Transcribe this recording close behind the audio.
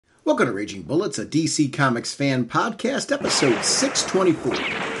Welcome to Raging Bullets, a DC Comics fan podcast, episode 624.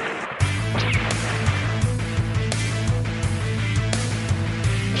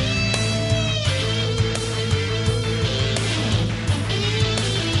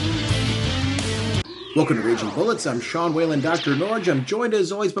 Welcome to Raging Bullets. I'm Sean Whalen, Dr. Norge. I'm joined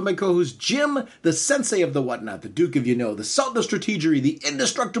as always by my co-host Jim, the sensei of the whatnot, the Duke of the Sultan of Strategery, the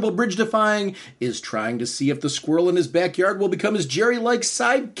indestructible bridge-defying, is trying to see if the squirrel in his backyard will become his Jerry-like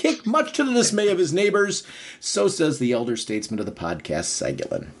sidekick, much to the dismay of his neighbors. So says the elder statesman of the podcast,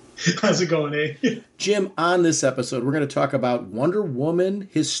 Segulin. How's it going, eh? Jim, on this episode, we're going to talk about Wonder Woman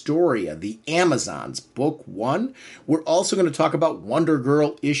Historia, the Amazons, Book 1. We're also going to talk about Wonder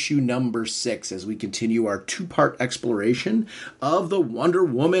Girl issue number 6 as we continue our two-part exploration of the Wonder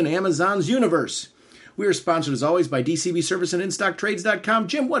Woman Amazons universe. We are sponsored, as always, by DCB Service and InStockTrades.com.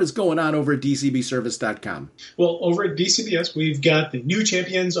 Jim, what is going on over at DCBService.com? Well, over at DCBS, we've got the new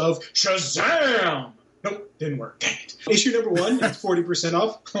champions of Shazam! Nope, didn't work. Dang it. Issue number 1, it's 40%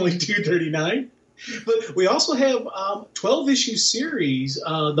 off, only $2.39. But we also have 12-issue series,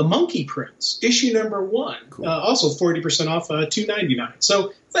 The Monkey Prince, issue number 1. Cool. Also 40% off, $2.99.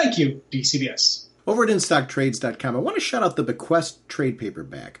 So thank you, DCBS. Over at InStockTrades.com, I want to shout out the Bequest trade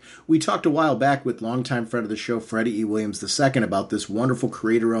paperback. We talked a while back with longtime friend of the show, Freddie E. Williams II, about this wonderful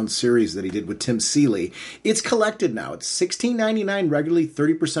creator-owned series that he did with Tim Seeley. It's collected now. It's $16.99 regularly,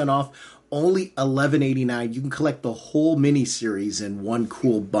 30% off. Only $11.89. You can collect the whole miniseries in one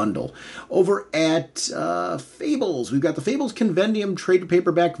cool bundle. Over at Fables, we've got the Fables Convendium Trade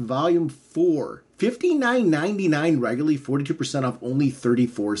Paperback Volume 4. $59.99 regularly, 42% off, only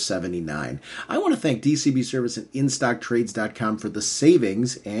 $34.79. I want to thank DCB Service and InStockTrades.com for the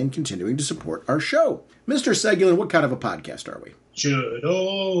savings and continuing to support our show. Mr. Segulin, what kind of a podcast are we? Should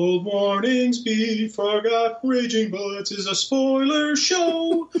old warnings be forgot? Raging Bullets is a spoiler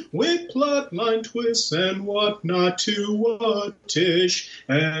show with plotline twists and whatnot to what-ish.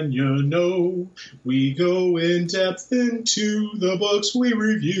 And you know, we go in depth into the books we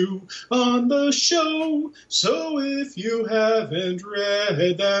review on the show. So if you haven't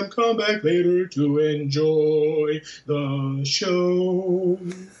read them, come back later to enjoy the show.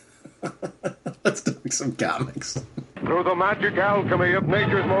 Let's do some comics. Through the magic alchemy of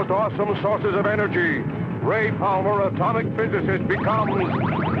nature's most awesome sources of energy, Ray Palmer, atomic physicist, becomes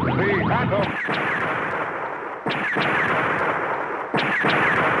the atom.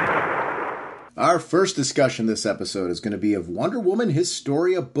 Our first discussion this episode is going to be of Wonder Woman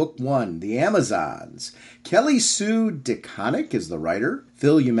Historia Book 1, The Amazons. Kelly Sue DeConnick is the writer.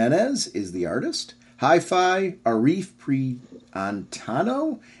 Phil Jimenez is the artist. Hi-Fi Arif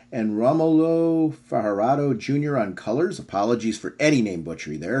Priantano and Romulo Fajardo Jr. on colors. Apologies for any name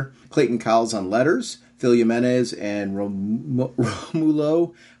butchery there. Clayton Cowles on letters. Phil Jimenez and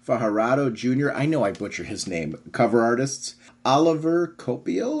Romulo Fajardo Jr. I know I butcher his name. Cover artists. Oliver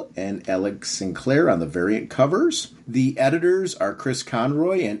Copiel and Alex Sinclair on the variant covers. The editors are Chris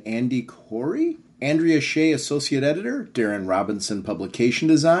Conroy and Andy Corey. Andrea Shea, Associate Editor. Darren Robinson, Publication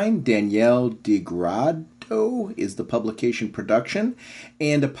Design. Danielle DeGrado is the publication production.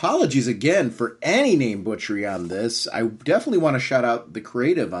 And apologies again for any name butchery on this. I definitely want to shout out the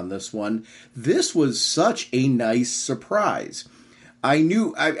creative on this one. This was such a nice surprise. I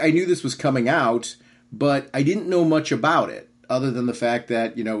knew this was coming out, but I didn't know much about it, other than the fact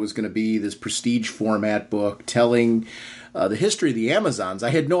that, it was going to be this prestige format book telling the history of the Amazons.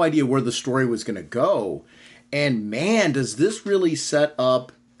 I had no idea where the story was going to go. And man, does this really set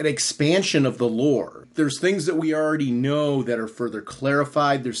up an expansion of the lore. There's things that we already know that are further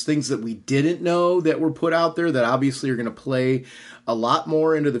clarified. There's things that we didn't know that were put out there that obviously are going to play a lot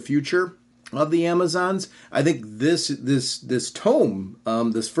more into the future of the Amazons. I think this tome,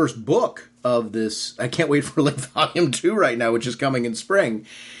 this first book of this, I can't wait for volume 2 right now, which is coming in spring,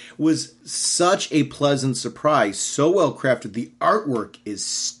 was such a pleasant surprise. So well crafted. The artwork is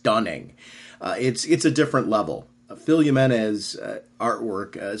stunning. It's a different level. Phil Jimenez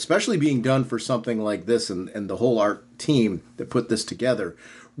artwork, especially being done for something like this, and the whole art team that put this together,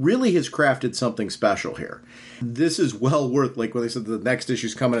 really has crafted something special here. This is well worth, like when they said the next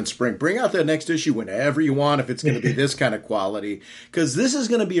issue's coming in spring, bring out that next issue whenever you want if it's going to be this kind of quality, because this is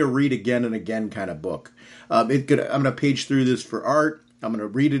going to be a read again and again kind of book. I'm going to page through this for art. I'm going to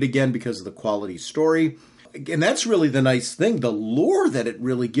read it again because of the quality story. And that's really the nice thing. The lore that it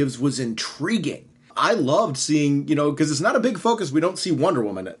really gives was intriguing. I loved seeing, because it's not a big focus. We don't see Wonder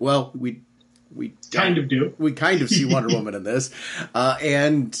Woman. Well, we kind of do. We kind of see Wonder Woman in this.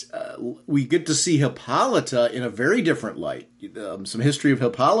 And we get to see Hippolyta in a very different light. Some history of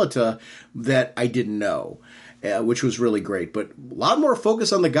Hippolyta that I didn't know. which was really great. But a lot more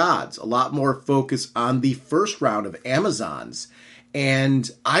focus on the gods, a lot more focus on the first round of Amazons. And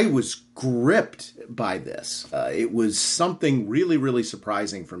I was gripped by this. It was something really, really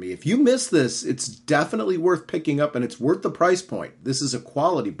surprising for me. If you miss this, it's definitely worth picking up, and it's worth the price point. This is a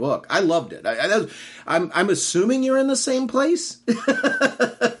quality book. I loved it. I'm assuming you're in the same place?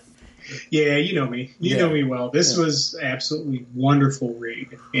 Yeah, you know me. You know me well. This was absolutely wonderful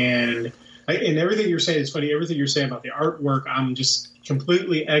read. And everything you're saying is funny. Everything you're saying about the artwork, I'm just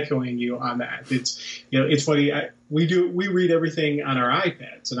completely echoing you on that. It's funny. We read everything on our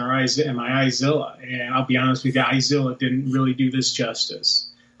iPads and my iZilla, and I'll be honest with you, iZilla didn't really do this justice.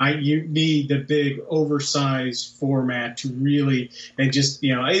 You need the big oversized format to really, and just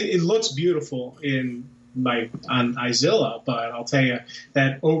it looks beautiful on iZilla, but I'll tell you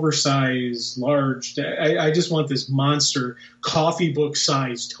that oversized, large. I just want this monster coffee book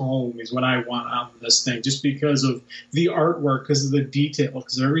sized tome is what I want out of this thing, just because of the artwork, because of the detail,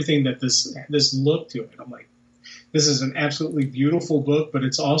 because of everything that this look to it. I'm like, this is an absolutely beautiful book, but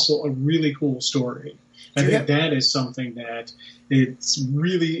it's also a really cool story. I think that is something that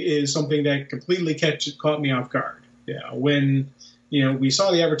something that completely caught me off guard. Yeah, when we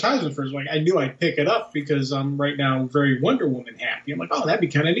saw the advertisement first, I knew I'd pick it up because I'm right now very Wonder Woman happy. I'm like, oh, that'd be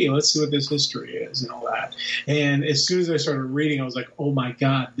kind of neat. Let's see what this history is and all that. And as soon as I started reading, I was like, oh my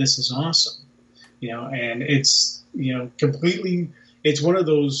God, this is awesome. And it's, completely, it's one of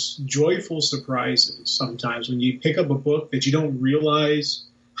those joyful surprises sometimes when you pick up a book that you don't realize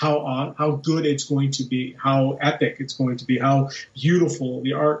how good it's going to be, how epic it's going to be, how beautiful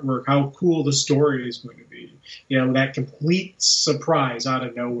the artwork, how cool the story is going to be. That complete surprise out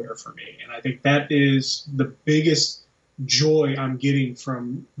of nowhere for me. And I think that is the biggest joy I'm getting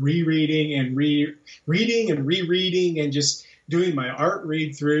from rereading and rereading and just doing my art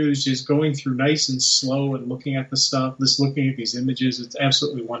read-throughs, just going through nice and slow and looking at the stuff, just looking at these images. It's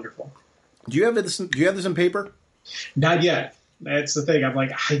absolutely wonderful. Do you have this in paper? Not yet. That's the thing. I'm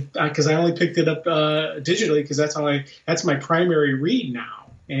like, because I only picked it up digitally because that's my primary read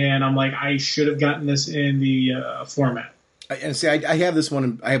now. And I'm like, I should have gotten this in the format. And see, I have this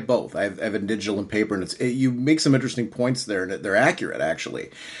one. I have both. I have it in digital and paper, and you make some interesting points there, and they're accurate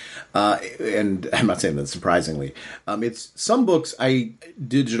actually. And I'm not saying that surprisingly. It's some books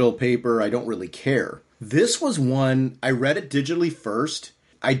digital, paper, I don't really care. This was one I read it digitally first.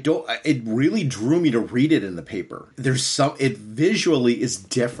 It really drew me to read it in the paper. It visually is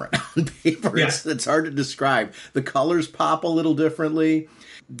different on paper. Yeah. It's hard to describe. The colors pop a little differently.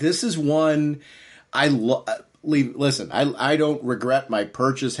 This is one listen, I don't regret my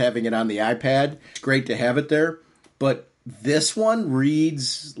purchase having it on the iPad. It's great to have it there, but this one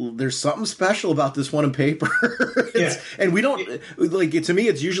reads, there's something special about this one in paper. And we don't, to me,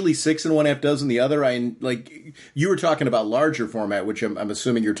 it's usually 6 in one, half dozen the other. You were talking about larger format, which I'm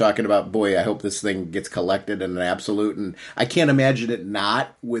assuming you're talking about, boy, I hope this thing gets collected in an absolute. And I can't imagine it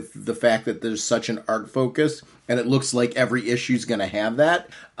not, with the fact that there's such an art focus and it looks like every issue is going to have that.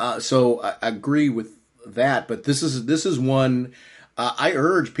 So I agree with that. But this is one. I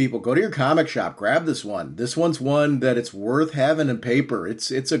urge people, go to your comic shop, grab this one. This one's one that it's worth having in paper.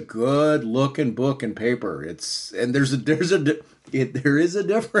 It's a good looking book in paper. There is a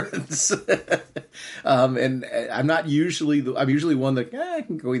difference. And I'm usually one that I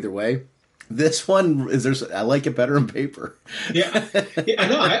can go either way. This one I like it better in paper. I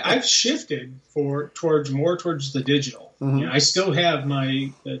know. I've shifted towards the digital. Mm-hmm. I still have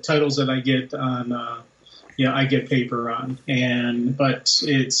my titles that I get on. I get paper on, but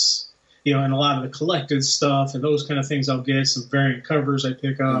it's, and a lot of the collected stuff and those kind of things I'll get, some variant covers I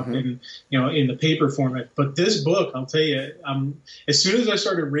pick up in the paper format. But this book, I'll tell you, as soon as I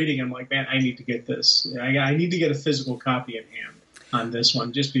started reading, I'm like, man, I need to get this. I need to get a physical copy in hand on this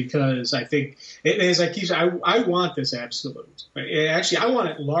one, just because I think, as I keep saying, I want this absolute. Actually, I want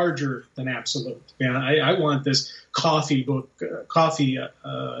it larger than absolute. I want this coffee table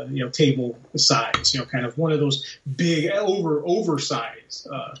size, kind of one of those big oversized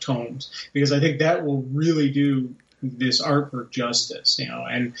tomes, because I think that will really do this artwork justice,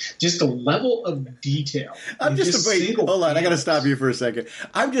 and just the level of detail. Hold on, I got to stop you for a second.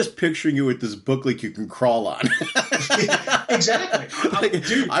 I'm just picturing you with this book like you can crawl on. Exactly.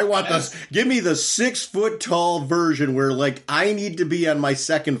 Dude, I want this. Give me the 6-foot-tall version where, I need to be on my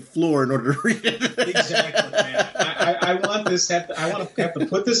second floor in order to read it. Exactly, man. I want this. I want to have to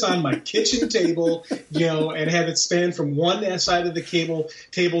put this on my kitchen table, and have it span from one side of the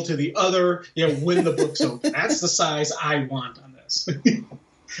table to the other, when the book's open. That's the size I want on this.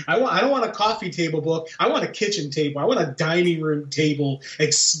 I don't want a coffee table book. I want a kitchen table. I want a dining room table,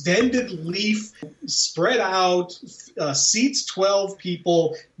 extended leaf, spread out, seats 12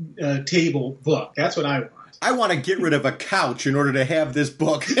 people table book. That's what I want. I want to get rid of a couch in order to have this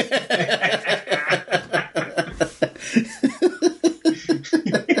book.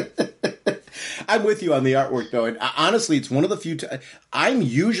 I'm with you on the artwork, though. And honestly, it's one of the few I'm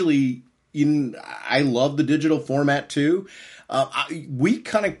usually I love the digital format, too. We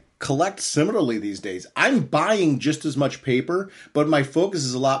kind of collect similarly these days. I'm buying just as much paper, but my focus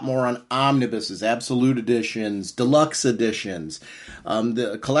is a lot more on omnibuses, absolute editions, deluxe editions,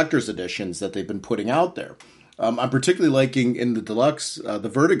 the collector's editions that they've been putting out there. I'm particularly liking in the deluxe, the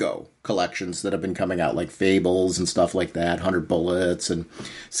Vertigo collections that have been coming out, like Fables and stuff like that, 100 Bullets and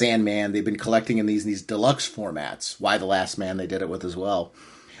Sandman. They've been collecting in these deluxe formats. Why the Last Man they did it with as well.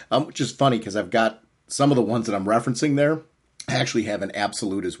 Which is funny because I've got some of the ones that I'm referencing there. I actually have an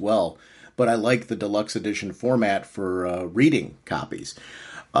absolute as well. But I like the deluxe edition format for reading copies.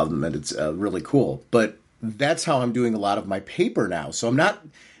 And it's really cool. But that's how I'm doing a lot of my paper now. So I'm not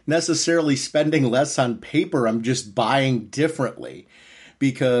necessarily spending less on paper. I'm just buying differently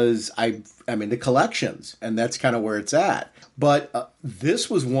because I'm into collections, and that's kind of where it's at. But this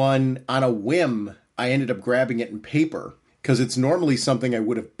was one on a whim. I ended up grabbing it in paper because it's normally something I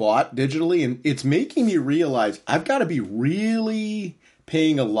would have bought digitally, and it's making me realize I've got to be really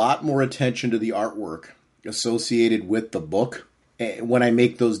paying a lot more attention to the artwork associated with the book when I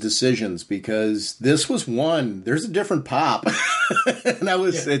make those decisions, because this was one, there's a different pop.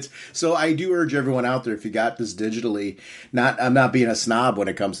 And so I do urge everyone out there, if you got this digitally, I'm not being a snob when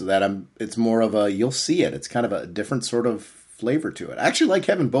it comes to that. It's more of you'll see it. It's kind of a different sort of flavor to it. I actually like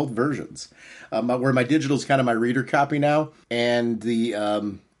having both versions, where my digital is kind of my reader copy now, and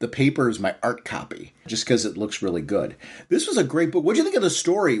the paper is my art copy, just because it looks really good. This was a great book. What did you think of the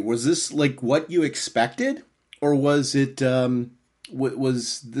story? Was this like what you expected, or was it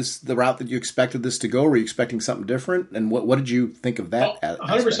was this the route that you expected this to go? Were you expecting something different? And what did you think of that?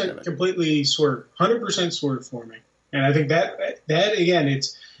 100% completely swerved. 100% swerved for me. And I think that again,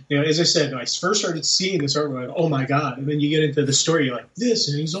 it's, as I said, when I first started seeing this artwork, like, oh my God. And then you get into the story, you're like, this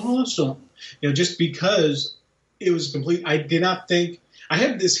is awesome. Just because it was complete. I did not think, I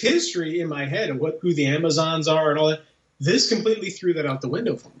had this history in my head of who the Amazons are and all that. This completely threw that out the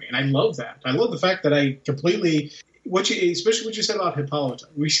window for me. And I love that. I love the fact that I completely, especially what you said about Hippolyta,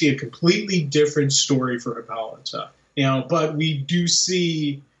 we see a completely different story for Hippolyta, but we do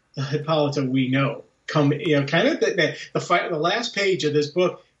see the Hippolyta we know come, kind of the last page of this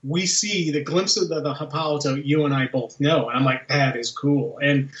book, we see the glimpse of the Hippolyta you and I both know. And I'm like, that is cool.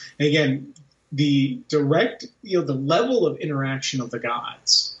 And again, the direct, the level of interaction of the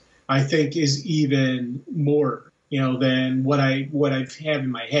gods, I think, is even more than what I have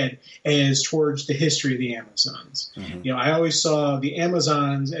in my head as towards the history of the Amazons. Mm-hmm. I always saw the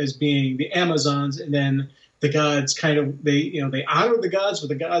Amazons as being the Amazons, and then the gods they honored the gods, but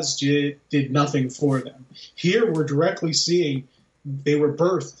the gods did nothing for them. Here we're directly seeing they were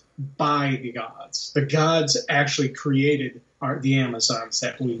birthed by the gods. The gods actually created the Amazons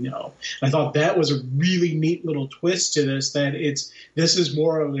that we know. And I thought that was a really neat little twist to this, that this is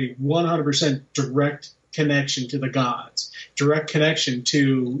more of a 100% direct connection to the gods, direct connection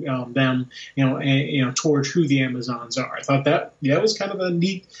to them, towards who the Amazons are. I thought that was kind of a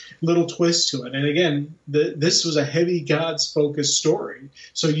neat little twist to it. And again, this was a heavy gods-focused story,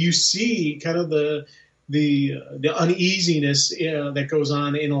 so you see kind of the uneasiness that goes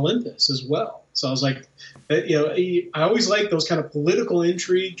on in Olympus as well. So I was like, I always like those kind of political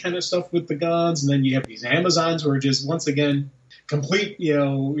intrigue kind of stuff with the gods, and then you have these Amazons who are just once again complete,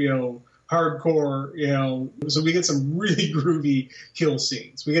 hardcore, so we get some really groovy kill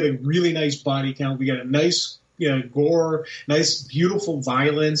scenes. We get a really nice body count. We get a nice, gore, nice, beautiful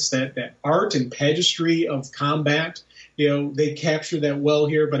violence, that art and pageantry of combat. They capture that well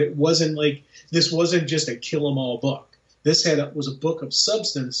here, but it wasn't like, this wasn't just a kill 'em all book. This was a book of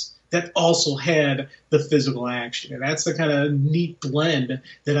substance that also had the physical action. And that's the kind of neat blend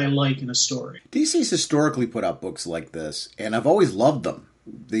that I like in a story. DC's historically put out books like this, and I've always loved them.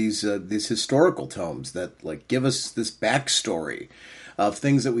 These historical tomes that give us this backstory of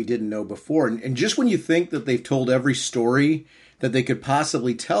things that we didn't know before. And just when you think that they've told every story that they could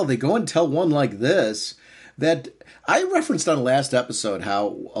possibly tell, they go and tell one like this that I referenced on the last episode,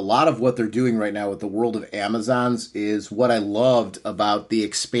 how a lot of what they're doing right now with the world of Amazons is what I loved about the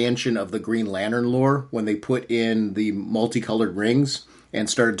expansion of the Green Lantern lore when they put in the multicolored rings and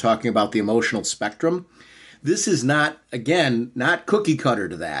started talking about the emotional spectrum. this is not, again, not cookie cutter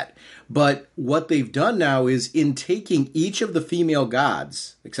to that. But what they've done now is in taking each of the female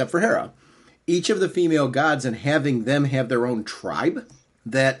gods, except for Hera, each of the female gods and having them have their own tribe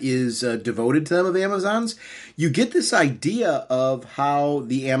that is devoted to them of Amazons, you get this idea of how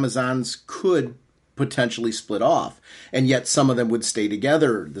the Amazons could potentially split off, and yet some of them would stay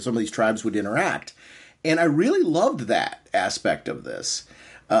together. Some of these tribes would interact. And I really loved that aspect of this.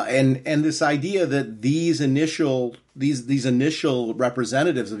 And this idea that these initial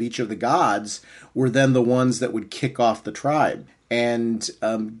representatives of each of the gods were then the ones that would kick off the tribe. And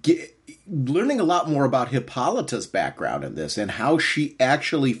learning a lot more about Hippolyta's background in this and how she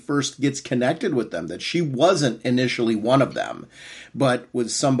actually first gets connected with them, that she wasn't initially one of them, but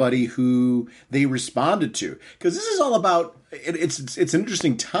was somebody who they responded to. Because this is all about, it's an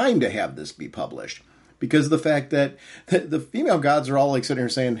interesting time to have this be published. Because of the fact that the female gods are all like sitting here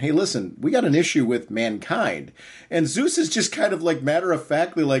saying, hey, listen, we got an issue with mankind. And Zeus is just kind of like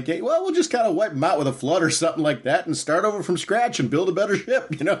matter-of-factly like, hey, well, we'll just kind of wipe them out with a flood or something like that and start over from scratch and build a better ship.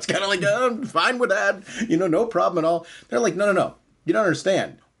 You know, it's kind of like, I'm fine with that. You know, no problem at all. They're like, no. You don't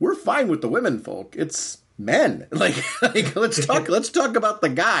understand. We're fine with the women folk. It's men. Like let's talk about the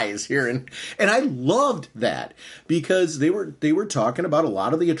guys here. And I loved that because they were talking about a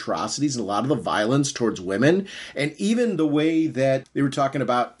lot of the atrocities and a lot of the violence towards women, and even the way that they were talking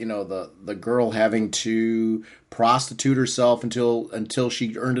about, you know, the girl having to prostitute herself until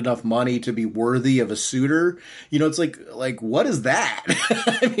she earned enough money to be worthy of a suitor. You know, it's like what is that?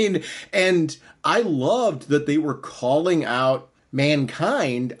 I mean, and I loved that they were calling out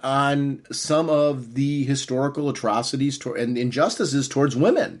mankind on some of the historical atrocities and injustices towards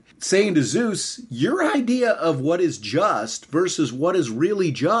women, saying to Zeus, your idea of what is just versus what is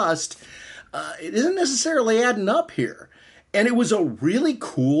really just, it isn't necessarily adding up here. And it was a really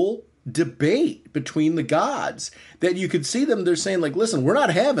cool debate between the gods that you could see them. They're saying, like, listen, we're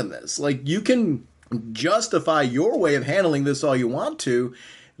not having this. Like, you can justify your way of handling this all you want to.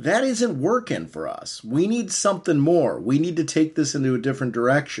 That isn't working for us. We need something more. We need to take this into a different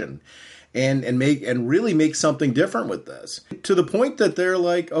direction and really make something different with this. To the point that they're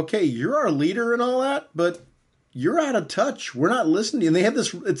like, okay, you're our leader and all that, but you're out of touch. We're not listening. And they have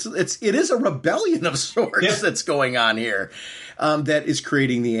this, it is a rebellion of sorts that's going on here that is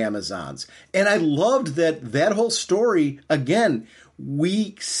creating the Amazons. And I loved that whole story. Again,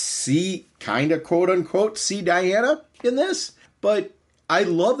 we see, kind of quote unquote, see Diana in this, but I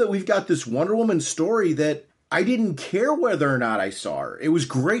love that we've got this Wonder Woman story that I didn't care whether or not I saw her. It was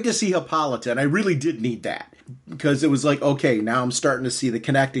great to see Hippolyta, and I really did need that. Because it was like, okay, now I'm starting to see the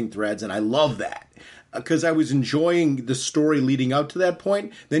connecting threads, and I love that. Because I was enjoying the story leading up to that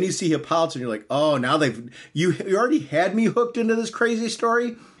point. Then you see Hippolyta, and you're like, oh, now you already had me hooked into this crazy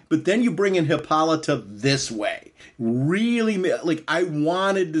story, but then you bring in Hippolyta this way. Really, like, I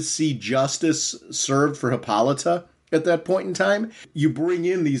wanted to see justice served for Hippolyta. At that point in time, you bring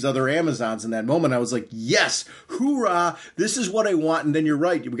in these other Amazons in that moment. I was like, yes, hoorah, this is what I want. And then you're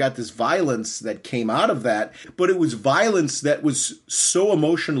right. We got this violence that came out of that, but it was violence that was so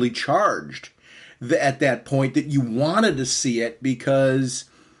emotionally charged at that point that you wanted to see it because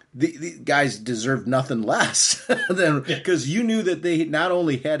the guys deserved nothing less than because you knew that they not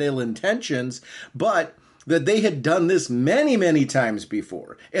only had ill intentions, but that they had done this many, many times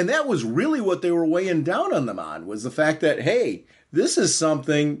before. And that was really what they were weighing down on them on, was the fact that, hey, this is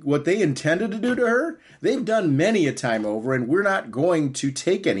something, what they intended to do to her, they've done many a time over, and we're not going to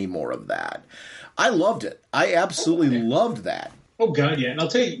take any more of that. I loved it. I absolutely loved that. Oh, God, yeah. And I'll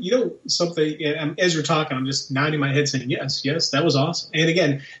tell you, something, as you're talking, I'm just nodding my head saying, yes, that was awesome. And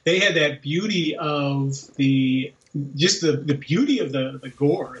again, they had that beauty of the beauty of the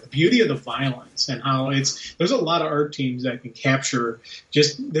gore, the beauty of the violence, and how there's a lot of art teams that can capture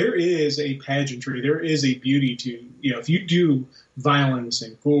there is a pageantry, there is a beauty to, if you do violence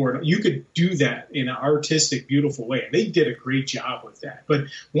and gore, you could do that in an artistic, beautiful way. And they did a great job with that. But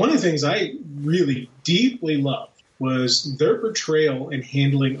one of the things I really deeply loved was their portrayal and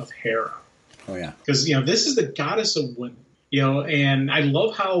handling of Hera. Oh, yeah. Because, this is the goddess of women, and I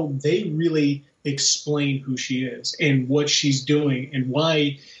love how they really explain who she is and what she's doing and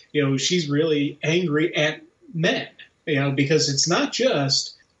why, she's really angry at men, because it's not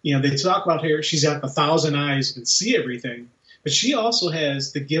just, they talk about her, she's got 1,000 eyes and see everything, but she also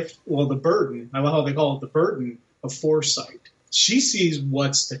has the gift, the burden, I love how they call it the burden of foresight. She sees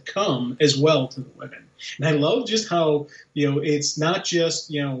what's to come as well to the women. And I love just how, it's not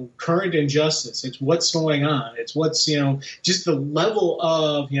just, current injustice. It's what's going on. It's what's, just the level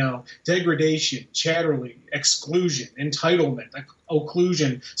of, degradation, chatterly, exclusion, entitlement,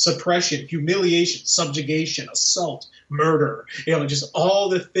 occlusion, suppression, humiliation, subjugation, assault, murder, just all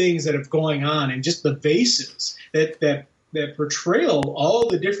the things that are going on, and just the vases that portrayal, all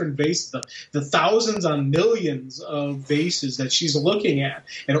the different vases, the thousands on millions of vases that she's looking at,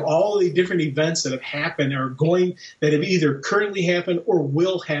 and all the different events that have happened that have either currently happened or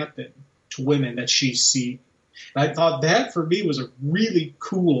will happen to women that she's seeing. And I thought that for me was a really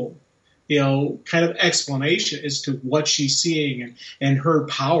cool, kind of explanation as to what she's seeing and her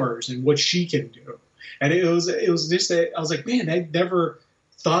powers and what she can do. And it was just that I was like, man, I never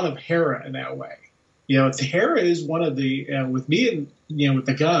thought of Hera in that way. Hera is one of the, with me and, with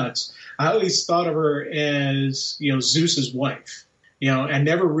the gods, I always thought of her as, Zeus's wife, and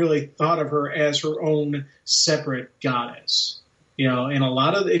never really thought of her as her own separate goddess.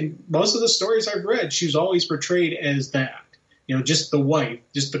 In most of the stories I've read, she's always portrayed as that, just the wife,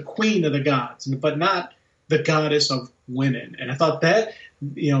 just the queen of the gods, but not the goddess of women. And I thought that,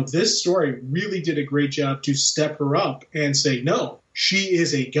 this story really did a great job to step her up and say, no, she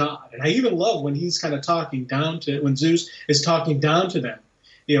is a god. And I even love when he's kind of when Zeus is talking down to them,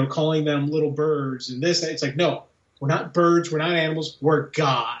 calling them little birds and this. It's like, no, we're not birds, we're not animals, we're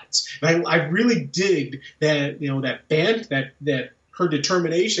gods. And I really digged that, that her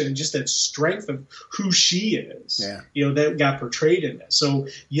determination and just that strength of who she is, that got portrayed in this. So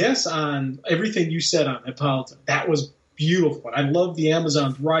yes, on everything you said on Hippolyta, that was beautiful. I love the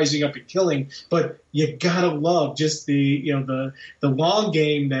Amazons rising up and killing, but you gotta love just the long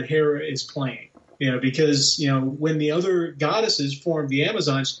game that Hera is playing. Because when the other goddesses formed the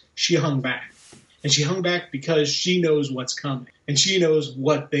Amazons, she hung back, and she hung back because she knows what's coming and she knows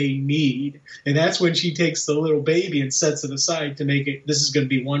what they need, and that's when she takes the little baby and sets it aside to make it. This is going to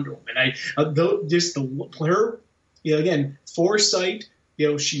be Wonder Woman. Her again, foresight.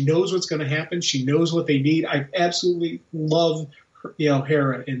 She knows what's going to happen. She knows what they need. I absolutely love,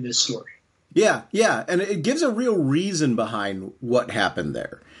 Hera in this story. Yeah, and it gives a real reason behind what happened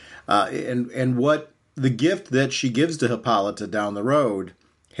there, and what the gift that she gives to Hippolyta down the road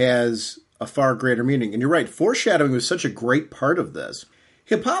has a far greater meaning. And you're right, foreshadowing was such a great part of this.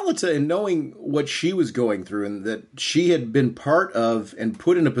 Hippolyta, in knowing what she was going through and that she had been part of and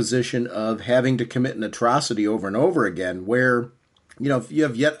put in a position of having to commit an atrocity over and over again, where if you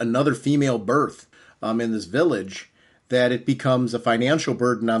have yet another female birth in this village, that it becomes a financial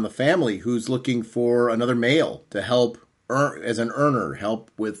burden on the family who's looking for another male to help as an earner, help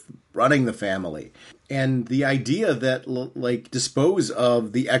with running the family. And the idea that, dispose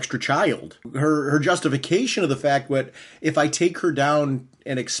of the extra child. Her justification of the fact that if I take her down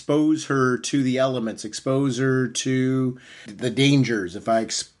and expose her to the elements, expose her to the dangers, if I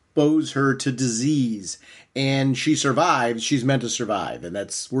expose her to disease, and she survives, she's meant to survive. And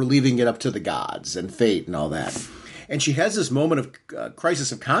we're leaving it up to the gods and fate and all that. And she has this moment of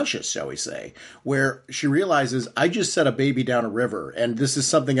crisis of conscience, shall we say, where she realizes, I just set a baby down a river. And this is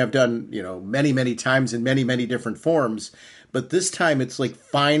something I've done, many, many times in many, many different forms. But this time it's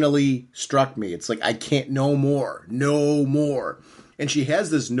finally struck me. It's I can't, no more. And she has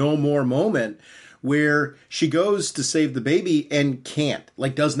this no more moment where she goes to save the baby and can't,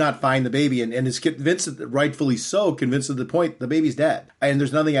 does not find the baby, and is convinced, rightfully so, convinced at the point the baby's dead. And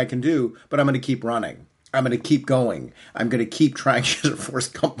there's nothing I can do, but I'm going to keep running. I'm going to keep going. I'm going to keep trying. She has a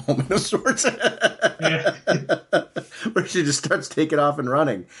Forrest Gump moment of sorts. Where she just starts taking off and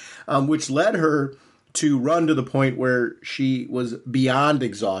running, which led her to run to the point where she was beyond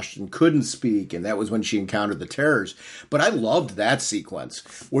exhaustion, couldn't speak, and that was when she encountered the terrors. But I loved that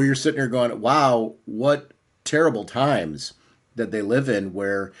sequence where you're sitting here going, wow, what terrible times that they live in,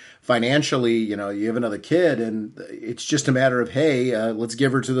 where financially, you have another kid and it's just a matter of, hey, let's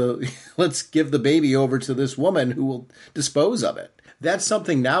give the baby over to this woman who will dispose of it. That's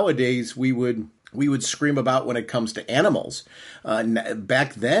something nowadays we would scream about when it comes to animals.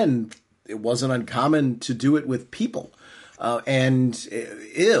 Back then, it wasn't uncommon to do it with people. And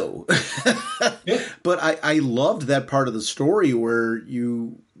ew. But I loved that part of the story where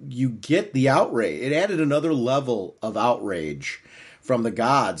you get the outrage. It added another level of outrage from the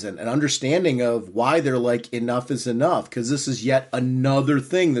gods and an understanding of why they're enough is enough, because this is yet another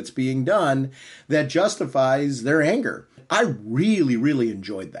thing that's being done that justifies their anger. I really, really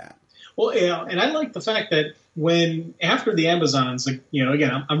enjoyed that. Well, yeah, and I like the fact that after the Amazons,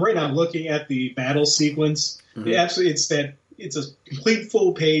 again, I'm right now looking at the battle sequence. Mm-hmm. Absolutely, it's that it's a complete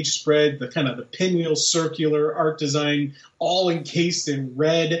full-page spread, the kind of the pinwheel circular art design, all encased in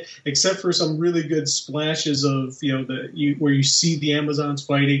red, except for some really good splashes of, where you see the Amazons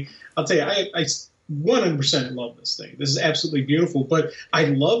fighting. I'll tell you, I 100% love this thing. This is absolutely beautiful. But I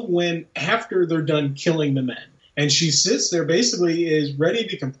love when, after they're done killing the men, and she sits there, basically is ready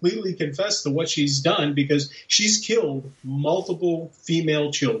to completely confess to what she's done, because she's killed multiple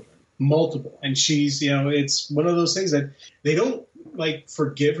female children. Multiple. And she's, it's one of those things that they don't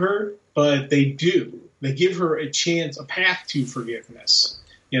forgive her, but they do. They give her a chance, a path to forgiveness.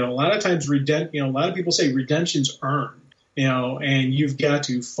 A lot of times, a lot of people say redemption's earned, and you've got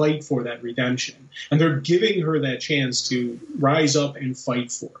to fight for that redemption. And they're giving her that chance to rise up and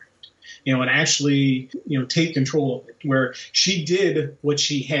fight for it. And actually, take control of it, where she did what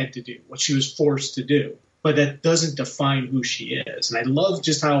she had to do, what she was forced to do. But that doesn't define who she is. And I love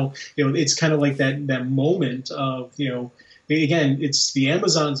just how, it's kind of like that moment of, again, it's the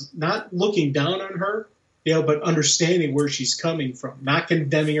Amazons not looking down on her, but understanding where she's coming from, not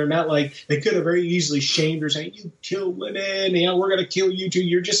condemning her, not like they could have very easily shamed her, saying, you kill women, we're going to kill you too.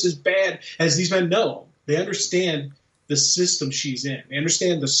 You're just as bad as these men. No, they understand the system she's in. They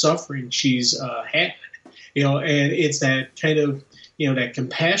understand the suffering she's had, and it's that kind of, that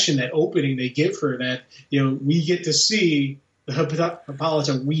compassion, that opening they give her, that, we get to see the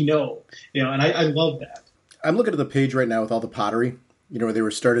Hippolyta we know, and I love that. I'm looking at the page right now with all the pottery, where they were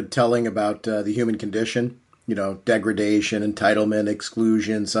started telling about the human condition, degradation, entitlement,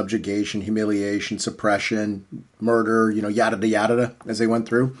 exclusion, subjugation, humiliation, suppression, murder, yada, yada, as they went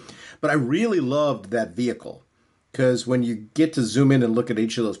through. But I really loved that vehicle, because when you get to zoom in and look at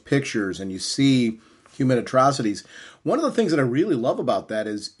each of those pictures and you see human atrocities, one of the things that I really love about that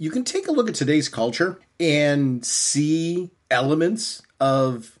is you can take a look at today's culture and see elements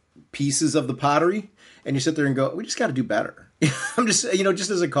of pieces of the pottery, and you sit there and go, we just got to do better. I'm just, just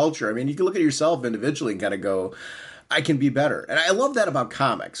as a culture. I mean, you can look at yourself individually and kind of go, I can be better. And I love that about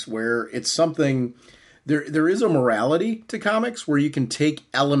comics, where it's something, there is a morality to comics where you can take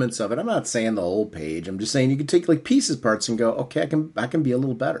elements of it. I'm not saying the whole page. I'm just saying you can take pieces, parts, and go, okay, I can be a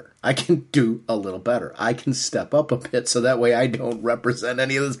little better. I can do a little better. I can step up a bit, so that way I don't represent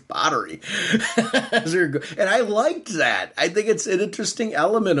any of this pottery. And I liked that. I think it's an interesting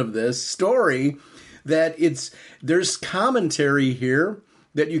element of this story, that there's commentary here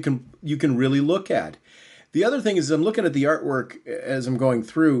that you can really look at. The other thing is, I'm looking at the artwork as I'm going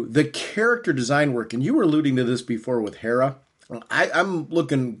through, the character design work, and you were alluding to this before with Hera. I'm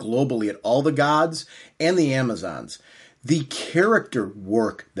looking globally at all the gods and the Amazons. The character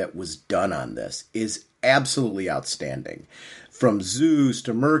work that was done on this is absolutely outstanding. From Zeus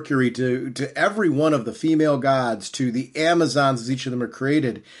to Mercury to every one of the female gods to the Amazons as each of them are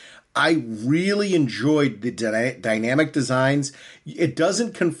created. I really enjoyed the dynamic designs. It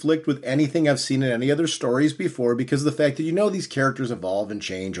doesn't conflict with anything I've seen in any other stories before, because of the fact that these characters evolve and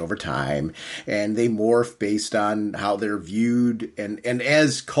change over time, and they morph based on how they're viewed and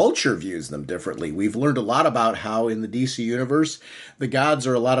as culture views them differently. We've learned a lot about how in the DC universe, the gods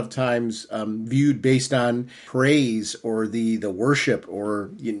are a lot of times viewed based on praise or the worship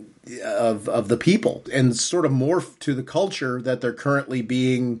or of the people, and sort of morph to the culture that they're currently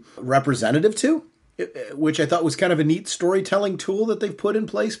being representative to, which I thought was kind of a neat storytelling tool that they've put in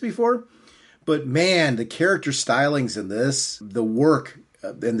place before. But man, the character stylings in this, the work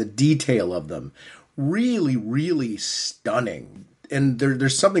and the detail of them, really, really stunning. And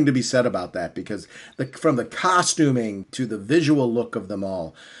there's something to be said about that, because from the costuming to the visual look of them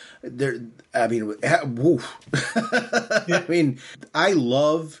all, I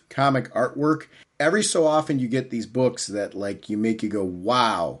love comic artwork. Every so often you get these books that make you go,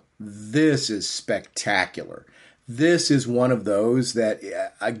 wow, this is spectacular. This is one of those that,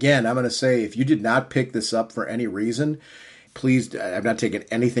 again, I'm going to say, if you did not pick this up for any reason, please, I've not taken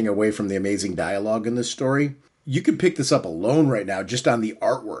anything away from the amazing dialogue in this story. You could pick this up alone right now just on the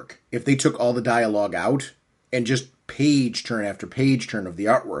artwork. If they took all the dialogue out and just page turn after page turn of the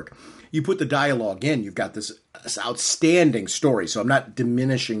artwork, you put the dialogue in, you've got this outstanding story. So I'm not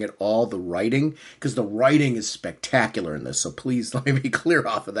diminishing at all the writing, because the writing is spectacular in this. So please let me be clear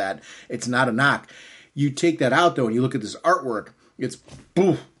off of that. It's not a knock. You take that out, though, and you look at this artwork, it's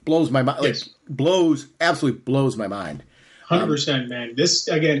blows my mind. Yes. Absolutely blows my mind. 100%, man. This,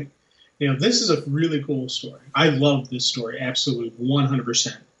 again, this is a really cool story. I love this story, absolutely,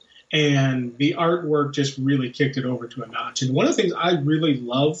 100%. And the artwork just really kicked it over to a notch. And one of the things I really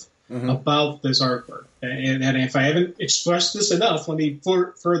love about this artwork, and if I haven't expressed this enough, let me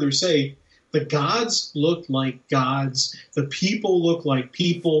further say, the gods look like gods, the people look like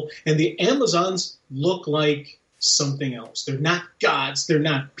people, and the Amazons look like something else. They're not gods. They're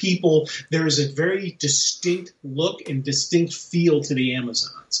not people. There is a very distinct look and distinct feel to the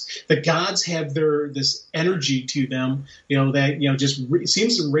Amazons. The gods have this energy to them, that just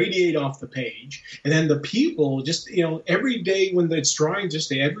seems to radiate off the page. And then the people, just every day when it's drawing, just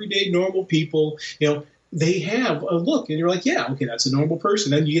the everyday normal people, they have a look, and you're like, yeah, okay, that's a normal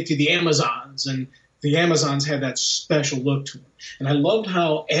person. Then you get to the Amazons, and the Amazons have that special look to them. And I loved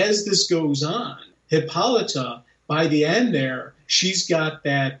how, as this goes on, Hippolyta, by the end there, she's got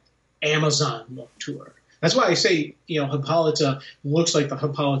that Amazon look to her. That's why I say, Hippolyta looks like the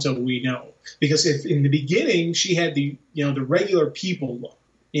Hippolyta we know. Because if in the beginning she had the regular people look,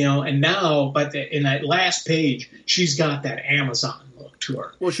 and now, but in that last page, she's got that Amazon look to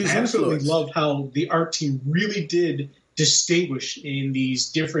her. Well, she's I absolutely influenced. loved how the art team really did distinguish in these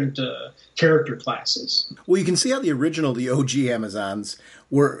different character classes. Well, you can see how the OG Amazons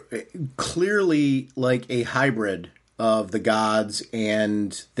were clearly like a hybrid of the gods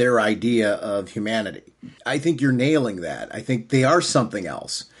and their idea of humanity. I think you're nailing that. I think they are something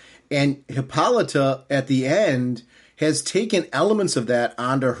else. And Hippolyta, at the end, has taken elements of that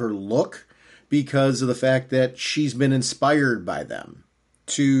onto her look because of the fact that she's been inspired by them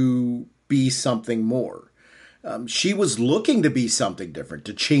to be something more. She was looking to be something different,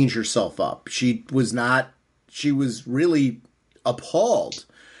 to change herself up. She was really appalled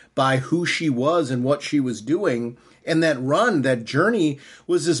by who she was and what she was doing. And that journey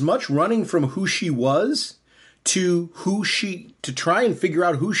was as much running from who she was to try and figure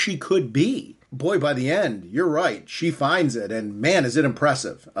out who she could be. Boy, by the end, you're right. She finds it, and man, is it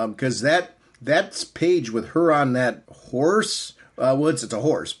impressive. Because that page with her on that horse, it's a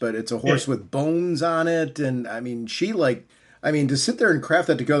horse, but it's a horse with bones on it. And I mean, to sit there and craft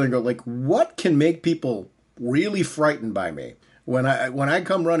that together and go, like, what can make people really frightened by me when I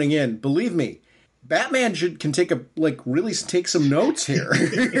come running in? Believe me, Batman can really take some notes here.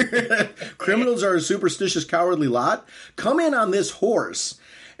 Criminals are a superstitious, cowardly lot. Come in on this horse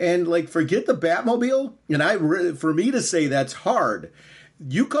and forget the Batmobile. And for me to say that's hard.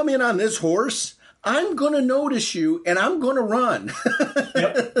 You come in on this horse, I'm going to notice you, and I'm going to run.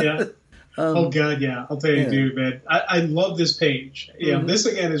 Yep, yeah. Oh, God, yeah. I'll tell you, dude, man. I love this page. This,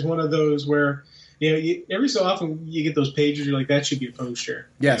 again, is one of those where, every so often you get those pages, you're like, that should be a poster.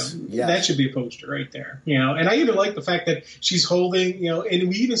 Yes, yes. That should be a poster right there. And I even like the fact that she's holding, and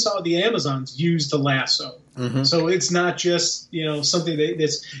we even saw the Amazons use the lasso. Mm-hmm. So it's not just, something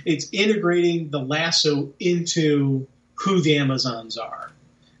it's integrating the lasso into who the Amazons are.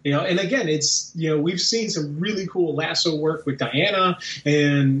 And again, it's, we've seen some really cool lasso work with Diana.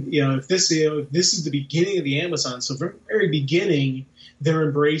 And, if this is the beginning of the Amazons, so from the very beginning, they're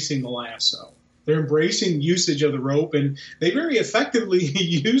embracing the lasso. They're embracing usage of the rope, and they very effectively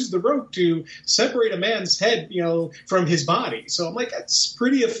use the rope to separate a man's head, from his body. So I'm like, that's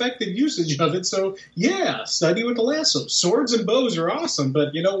pretty effective usage of it. So yeah, study with the lasso. Swords and bows are awesome,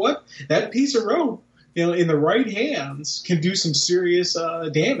 but you know what? That piece of rope, in the right hands can do some serious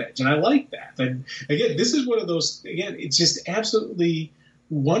damage. And I like that. And again, this is one of those, it's just absolutely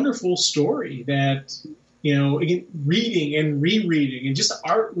wonderful story that, again, reading and rereading and just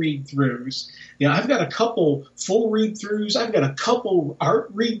art read-throughs. I've got a couple full read-throughs. I've got a couple art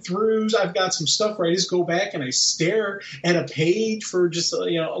read-throughs. I've got some stuff where I just go back and I stare at a page for just, a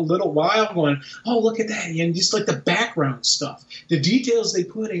little while going, oh, look at that. And just like the background stuff, the details they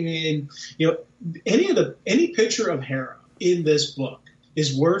put in, any picture of Hera in this book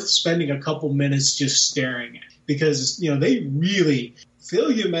is worth spending a couple minutes just staring at because, they really,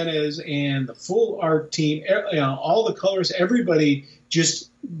 Phil Jimenez and the full art team, all the colors, everybody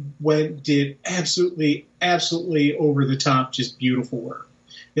just did absolutely, absolutely over the top, just beautiful work.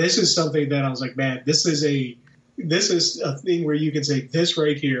 This is something that I was like, man, this is a thing where you can say this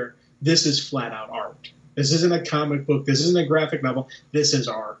right here, this is flat out art. This isn't a comic book. This isn't a graphic novel. This is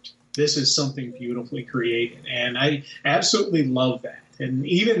art. This is something beautifully created. And I absolutely love that. And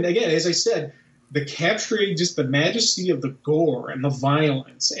even, again, as I said, the capturing just the majesty of the gore and the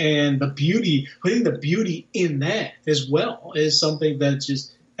violence and the beauty, putting the beauty in that as well is something that's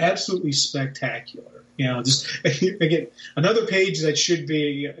just absolutely spectacular. Just again, another page that should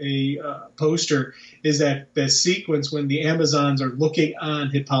be a poster is that sequence when the Amazons are looking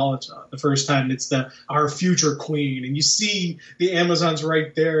on Hippolyta the first time. It's our future queen, and you see the Amazons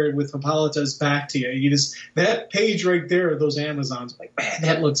right there with Hippolyta's back to you. That page right there of those Amazons, like, man,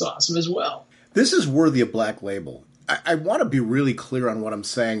 that looks awesome as well. This is worthy of Black Label. I want to be really clear on what I'm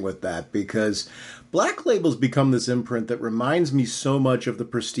saying with that, because Black Label's become this imprint that reminds me so much of the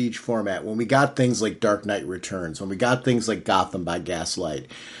Prestige format when we got things like Dark Knight Returns, when we got things like Gotham by Gaslight,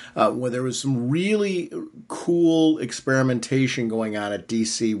 where there was some really cool experimentation going on at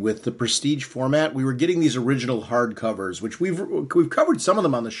DC with the Prestige format. We were getting these original hardcovers, which we've covered some of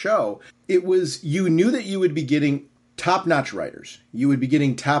them on the show. It was, you knew that you would be getting top-notch writers. You would be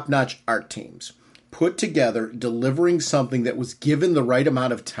getting top-notch art teams put together, delivering something that was given the right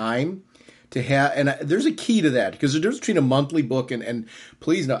amount of time to have. And there's a key to that, because there's a difference between a monthly book and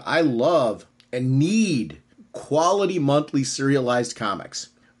please know, I love and need quality monthly serialized comics.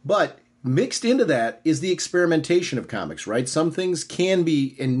 But mixed into that is the experimentation of comics, right? Some things can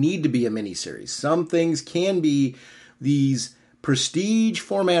be and need to be a miniseries. Some things can be these Prestige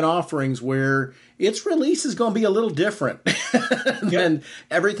format offerings where its release is going to be a little different than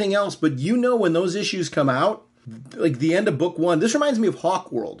everything else. But when those issues come out, like the end of book 1, this reminds me of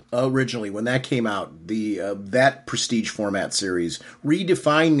Hawk World originally when that came out, that Prestige format series,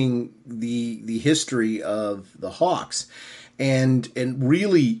 redefining the history of the Hawks. And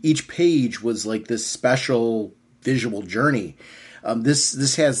really each page was like this special visual journey.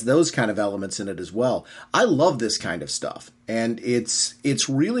 This has those kind of elements in it as well. I love this kind of stuff, and it's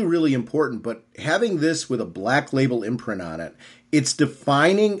really, really important. But having this with a Black Label imprint on it, it's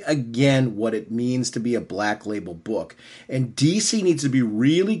defining again what it means to be a Black Label book. And DC needs to be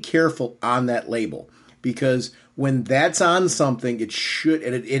really careful on that label, because when that's on something, it should,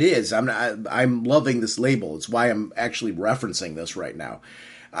 and it is. I'm loving this label. It's why I'm actually referencing this right now.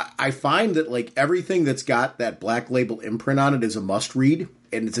 I find that like everything that's got that Black Label imprint on it is a must read,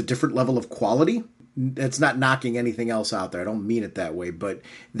 and it's a different level of quality. That's not knocking anything else out there. I don't mean it that way, but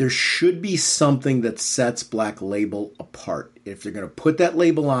there should be something that sets Black Label apart. If they're going to put that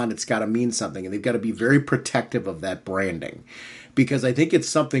label on, it's got to mean something, and they've got to be very protective of that branding, because I think it's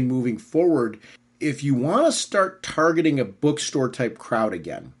something moving forward. If you want to start targeting a bookstore type crowd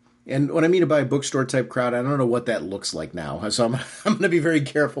again, and what I mean by a bookstore type crowd, I don't know what that looks like now, so I'm going to be very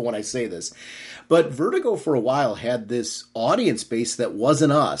careful when I say this. But Vertigo for a while had this audience base that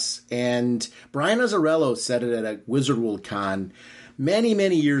wasn't us. And Brian Azzarello said it at a Wizard World Con many,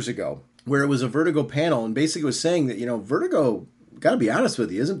 many years ago, where it was a Vertigo panel, and basically was saying that, Vertigo, got to be honest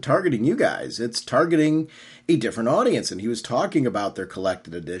with you, isn't targeting you guys. It's targeting a different audience. And he was talking about their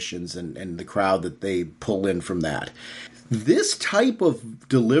collected editions and the crowd that they pull in from that. This type of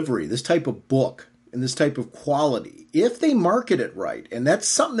delivery, this type of book, and this type of quality, if they market it right, and that's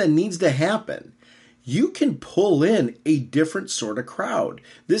something that needs to happen, you can pull in a different sort of crowd.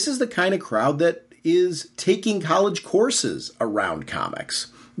 This is the kind of crowd that is taking college courses around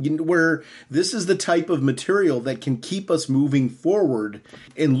comics, where this is the type of material that can keep us moving forward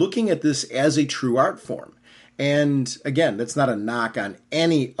and looking at this as a true art form. And again, that's not a knock on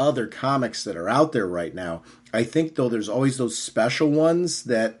any other comics that are out there right now. I think, though, there's always those special ones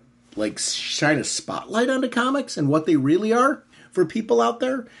that like shine a spotlight onto comics and what they really are for people out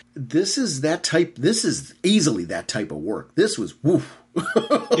there. This is that type. This is easily that type of work. This was woof.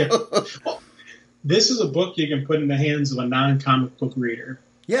 Yeah. Well, this is a book you can put in the hands of a non-comic book reader.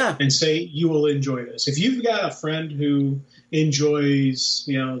 Yeah. And say, you will enjoy this. If you've got a friend who enjoys,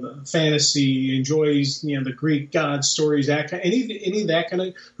 the fantasy, enjoys, the Greek god stories, that kind, any of that kind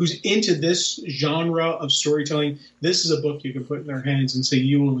of, who's into this genre of storytelling, this is a book you can put in their hands and say,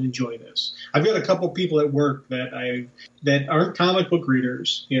 you will enjoy this. I've got a couple people at work that aren't comic book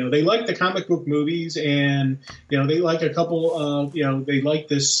readers. They like the comic book movies, and, they like a couple of, they like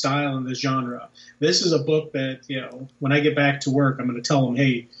this style and this genre. This is a book that, when I get back to work, I'm going to tell them,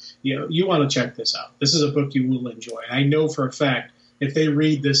 hey, you want to check this out. This is a book you will enjoy. I know for a fact if they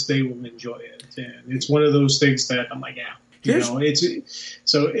read this, they will enjoy it. And it's one of those things that I'm like, this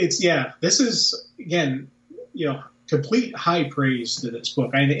is, again, complete high praise to this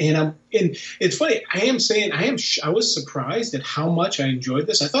book. And it's funny. I was surprised at how much I enjoyed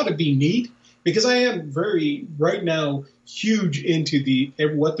this. I thought it'd be neat, because I am right now huge into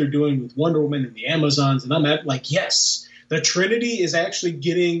what they're doing with Wonder Woman and the Amazons, and I'm at yes, the Trinity is actually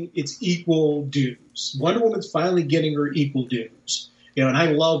getting its equal dues. Wonder Woman's finally getting her equal dues. And I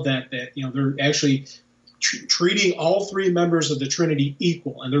love that they're actually treating all three members of the Trinity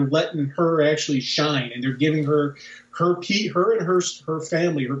equal, and they're letting her actually shine, and they're giving her and her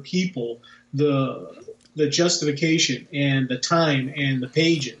family, her people, the justification and the time and the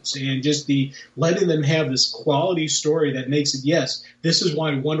pages, and just letting them have this quality story that makes it, yes, this is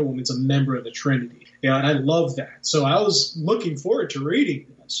why Wonder Woman's a member of the Trinity. And I love that. So I was looking forward to reading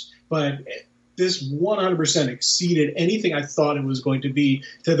this, but this 100% exceeded anything I thought it was going to be,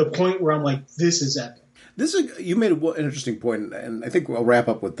 to the point where I'm like, this is epic. You made an interesting point, and I think I'll wrap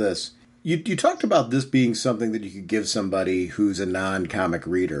up with this. You talked about this being something that you could give somebody who's a non-comic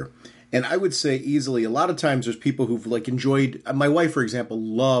reader. And I would say easily, a lot of times there's people who've like enjoyed, my wife, for example,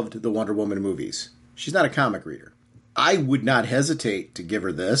 loved the Wonder Woman movies. She's not a comic reader. I would not hesitate to give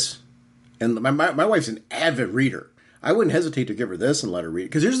her this. And my wife's an avid reader. I wouldn't hesitate to give her this and let her read it.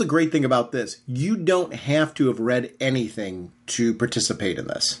 Because here's the great thing about this. You don't have to have read anything to participate in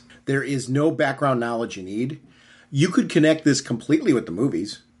this. There is no background knowledge you need. You could connect this completely with the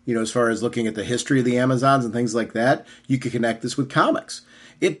movies. You know, as far as looking at the history of the Amazons and things like that, you could connect this with comics.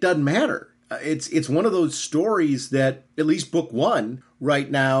 It doesn't matter. It's one of those stories that, at least book one, right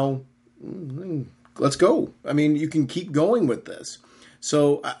now, let's go. I mean, you can keep going with this.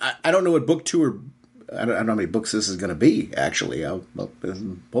 So I don't know what book two or I don't know how many books this is going to be, actually.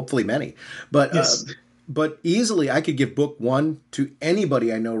 Hopefully many. But yes. But easily I could give book one to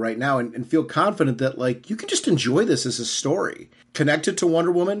anybody I know right now and feel confident that, like, you can just enjoy this as a story. Connect it to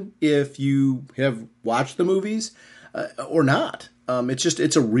Wonder Woman if you have watched the movies or not.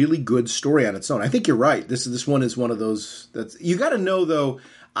 It's a really good story on its own. I think you're right. This one is one of those that's, you got to know, though,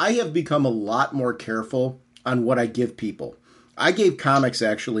 I have become a lot more careful on what I give people. I gave comics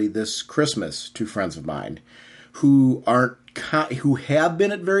actually this Christmas to friends of mine who who have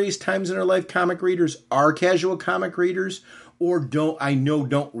been at various times in their life comic readers, are casual comic readers, or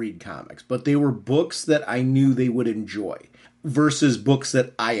don't read comics, but they were books that I knew they would enjoy versus books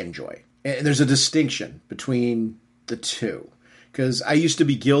that I enjoy. And there's a distinction between the two. Because I used to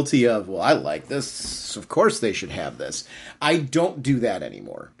be guilty of, well, I like this, of course they should have this. I don't do that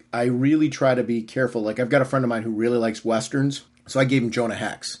anymore. I really try to be careful. Like, I've got a friend of mine who really likes Westerns, so I gave him Jonah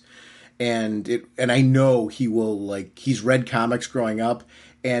Hex. And I know he will, like, he's read comics growing up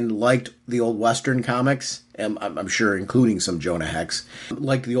and liked the old Western comics, and I'm sure including some Jonah Hex,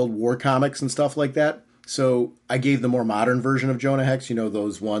 liked the old war comics and stuff like that. So I gave the more modern version of Jonah Hex, you know,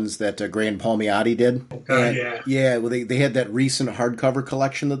 those ones that Gray and Palmiotti did. Yeah, well, they had that recent hardcover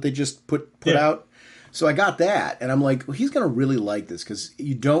collection that they just put out. So I got that, and I'm like, well, he's going to really like this because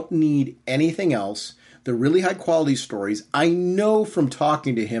you don't need anything else. They're really high-quality stories. I know from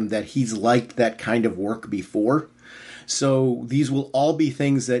talking to him that he's liked that kind of work before. So these will all be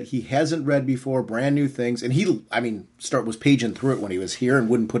things that he hasn't read before, brand new things. And was paging through it when he was here and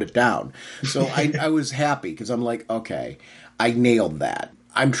wouldn't put it down. So I was happy because I'm like, okay, I nailed that.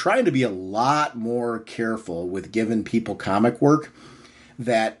 I'm trying to be a lot more careful with giving people comic work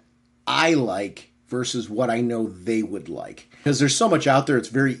that I like versus what I know they would like. Because there's so much out there, it's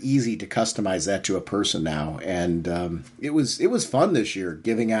very easy to customize that to a person now. And it was fun this year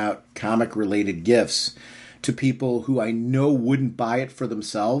giving out comic-related gifts to people who I know wouldn't buy it for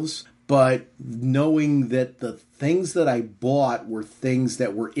themselves, but knowing that the things that I bought were things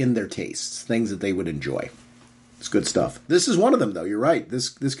that were in their tastes, things that they would enjoy. It's good stuff. This is one of them, though. You're right. This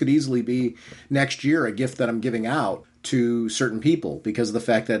could easily be next year a gift that I'm giving out to certain people because of the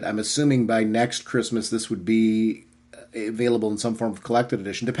fact that I'm assuming by next Christmas this would be available in some form of collected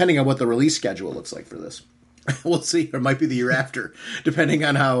edition, depending on what the release schedule looks like for this. We'll see. Or it might be the year after, depending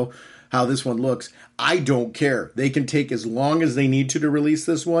on how this one looks. I don't care. They can take as long as they need to release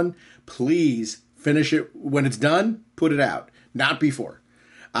this one. Please finish it. When it's done, put it out. Not before.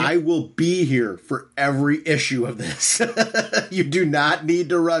 Yeah. I will be here for every issue of this. You do not need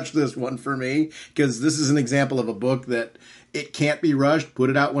to rush this one for me, because this is an example of a book that it can't be rushed. Put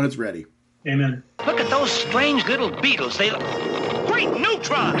it out when it's ready. Amen. Look at those strange little beetles. They look... Great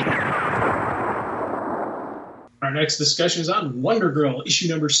neutrons! Our next discussion is on Wonder Girl, issue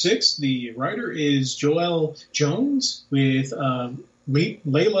number 6. The writer is Joelle Jones, with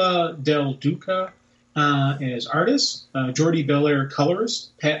Leila Del Duca as artist, Jordi Belair colors,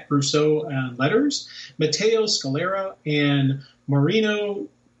 Pat Brousseau on letters, Matteo Scalera and Marino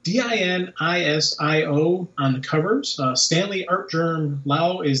Dinisio on the covers. Stanley Artgerm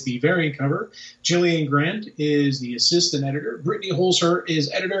Lau is the variant cover. Gillian Grant is the assistant editor. Brittany Holzer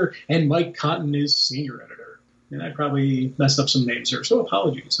is editor, and Mike Cotton is senior editor. And I probably messed up some names here, so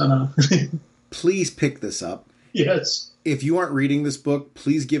apologies. Please pick this up. Yes. If you aren't reading this book,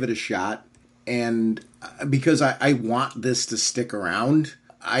 please give it a shot. And because I want this to stick around,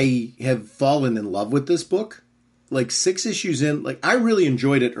 I have fallen in love with this book. Like 6 issues in, like I really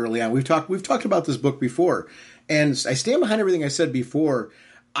enjoyed it early on. We've talked about this book before, and I stand behind everything I said before.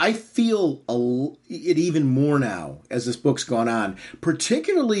 I feel it even more now as this book's gone on,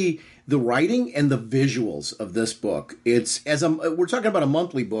 particularly the writing and the visuals of this book. We're talking about a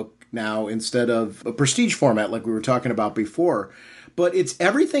monthly book now instead of a prestige format like we were talking about before, but it's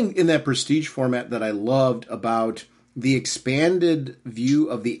everything in that prestige format that I loved about the expanded view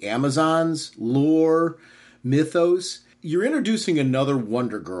of the Amazons, lore, mythos. You're introducing another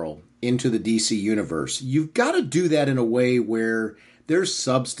Wonder Girl into the DC universe. You've got to do that in a way where there's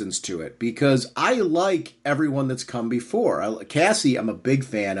substance to it, because I like everyone that's come before. Cassie, I'm a big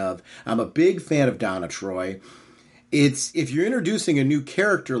fan of. I'm a big fan of Donna Troy. If you're introducing a new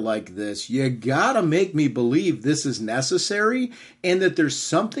character like this, you gotta make me believe this is necessary and that there's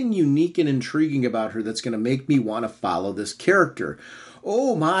something unique and intriguing about her that's gonna make me want to follow this character.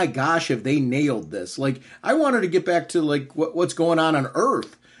 Oh my gosh, have they nailed this? Like, I wanted to get back to like what's going on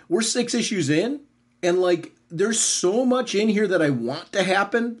Earth. We're 6 issues in, and like there's so much in here that I want to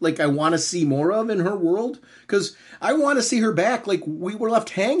happen. Like, I want to see more of in her world, because I want to see her back. Like, we were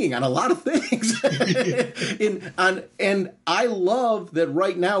left hanging on a lot of things. And I love that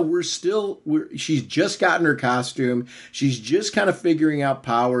right now she's just gotten her costume. She's just kind of figuring out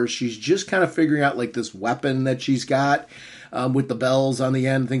powers. She's just kind of figuring out like this weapon that she's got with the bells on the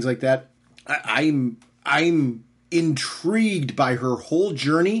end, things like that. I'm intrigued by her whole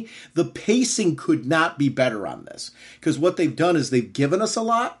journey. The pacing could not be better on this, because what they've done is they've given us a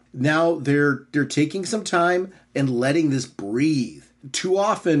lot. Now they're taking some time and letting this breathe. Too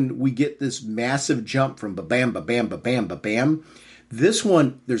often we get this massive jump from ba-bam, ba-bam, ba-bam, ba-bam. This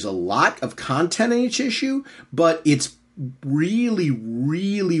one, there's a lot of content in each issue, but it's really,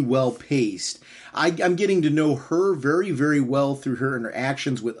 really well paced. I'm getting to know her very, very well through her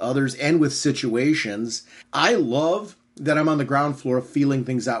interactions with others and with situations. I love that I'm on the ground floor feeling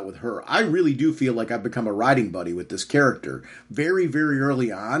things out with her. I really do feel like I've become a riding buddy with this character very, very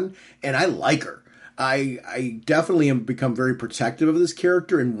early on, and I like her. I definitely am become very protective of this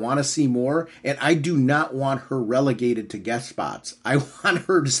character and want to see more, and I do not want her relegated to guest spots. I want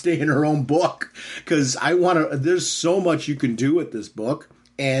her to stay in her own book, because there's so much you can do with this book.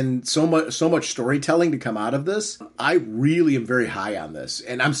 And so much storytelling to come out of this. I really am very high on this,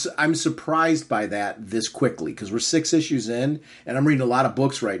 and I'm surprised by that this quickly, because we're 6 issues in, and I'm reading a lot of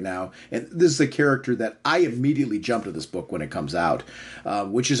books right now, and this is a character that I immediately jump to this book when it comes out,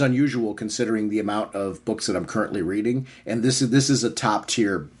 which is unusual considering the amount of books that I'm currently reading. And this is a top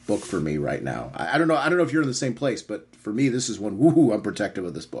tier book for me right now. I don't know if you're in the same place, but for me, this is one, woohoo, I'm protective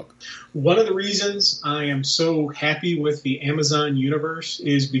of this book. One of the reasons I am so happy with the Amazon universe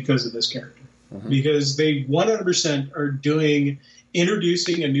is because of this character. Mm-hmm. Because they 100% are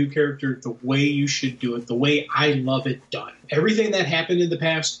introducing a new character the way you should do it, the way I love it done. Everything that happened in the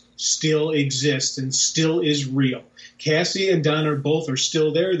past still exists and still is real. Cassie and Donna both are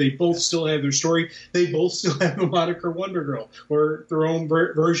still there. They both still have their story. They both still have the moniker Wonder Girl, or their own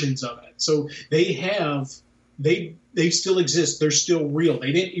versions of it. So they still exist. They're still real.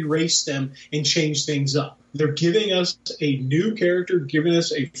 They didn't erase them and change things up. They're giving us a new character, giving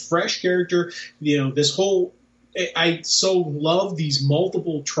us a fresh character. I so love these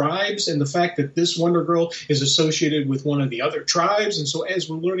multiple tribes, and the fact that this Wonder Girl is associated with one of the other tribes. And so as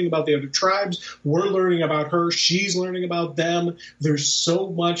we're learning about the other tribes, we're learning about her. She's learning about them. There's so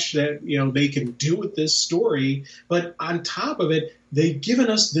much that, they can do with this story. But on top of it, they've given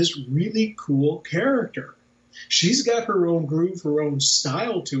us this really cool character. She's got her own groove, her own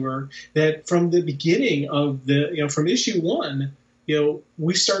style to her, that from the beginning of from issue 1,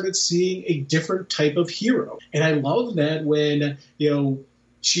 we started seeing a different type of hero. And I love that when,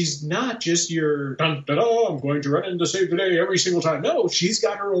 she's not just your dun da da, I'm going to run in to save the day every single time. No, she's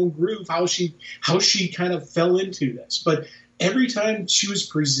got her own groove, how she kind of fell into this. But every time she was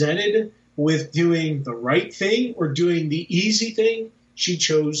presented with doing the right thing or doing the easy thing, she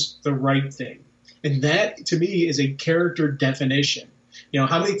chose the right thing. And that, to me, is a character definition. In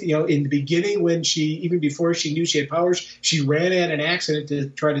the beginning, when even before she knew she had powers, she ran at an accident to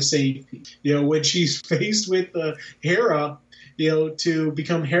try to save people. When she's faced with Hera, to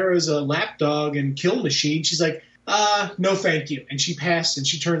become Hera's lapdog and kill machine, she's like, no, thank you. And she passed and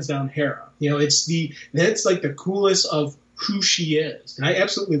she turns down Hera. That's like the coolest of who she is. And I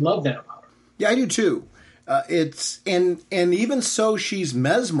absolutely love that about her. Yeah, I do too. And even so, she's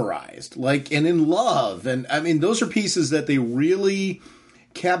mesmerized, and in love. And I mean, those are pieces that they really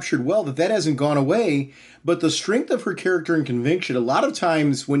captured well, that hasn't gone away. But the strength of her character and conviction, a lot of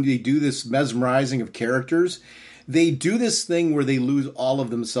times when they do this mesmerizing of characters, they do this thing where they lose all of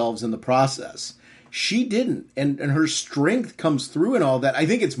themselves in the process. She didn't. And her strength comes through and all that. I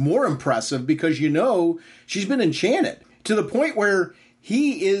think it's more impressive because, she's been enchanted to the point where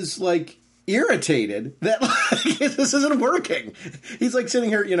he is irritated that this isn't working. He's sitting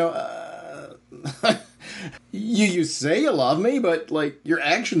here, you say you love me, but your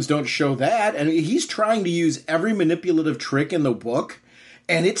actions don't show that. And he's trying to use every manipulative trick in the book,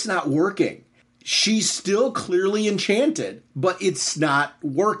 and it's not working. she's still clearly enchanted, but it's not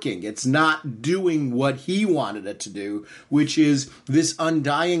working. It's not doing what he wanted it to do, which is this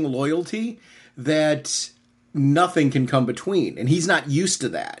undying loyalty that nothing can come between. And he's not used to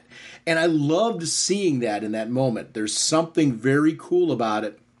that. And I loved seeing that in that moment. There's something very cool about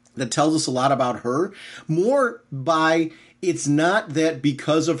it that tells us a lot about her. More by, it's not that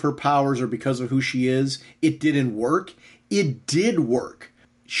because of her powers or because of who she is, it didn't work. It did work.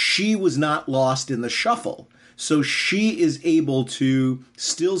 She was not lost in the shuffle. So she is able to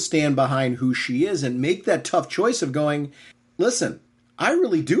still stand behind who she is and make that tough choice of going, listen, I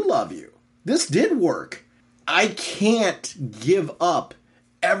really do love you. This did work. I can't give up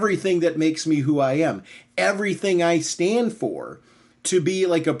everything that makes me who I am, everything I stand for, to be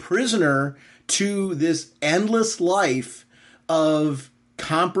like a prisoner to this endless life of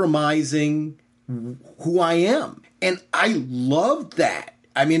compromising who I am. And I loved that.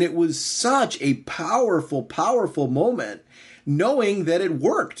 I mean, it was such a powerful, powerful moment knowing that it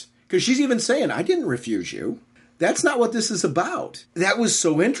worked. Because she's even saying, I didn't refuse you. That's not what this is about. That was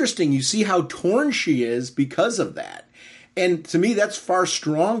so interesting. You see how torn she is because of that. And to me, that's far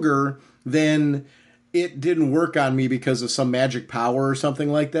stronger than it didn't work on me because of some magic power or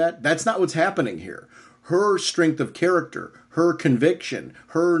something like that. That's not what's happening here. Her strength of character, her conviction,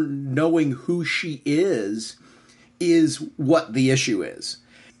 her knowing who she is what the issue is.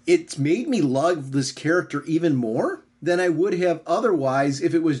 It's made me love this character even more than I would have otherwise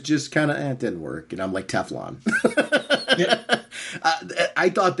if it was just kind of, it didn't work. And I'm like Teflon. Yeah. I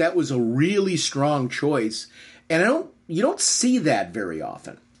thought that was a really strong choice. And you don't see that very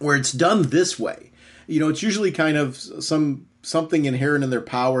often where it's done this way. It's usually kind of something inherent in their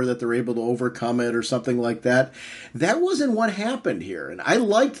power that they're able to overcome it or something like that. That wasn't what happened here. And I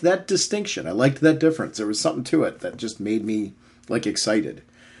liked that distinction. I liked that difference. There was something to it that just made me excited.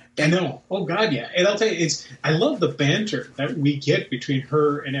 And, I know. Oh, God, yeah. And I'll tell you, I love the banter that we get between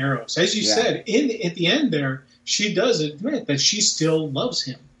her and Eros. As you said, at the end there, she does admit that she still loves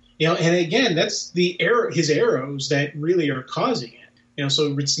him. And again, that's his arrows that really are causing it.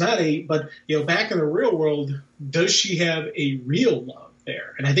 So it's not but back in the real world, does she have a real love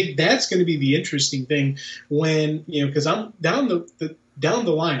there? And I think that's going to be the interesting thing when, because I'm down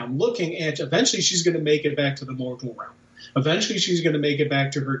the line, I'm looking at eventually she's going to make it back to the mortal realm. Eventually she's going to make it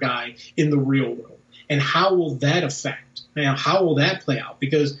back to her guy in the real world. And how will that affect? How will that play out?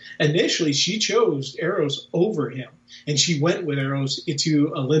 Because initially she chose Eros over him. And she went with Eros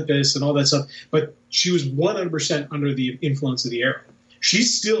to Olympus and all that stuff. But she was 100% under the influence of the arrow.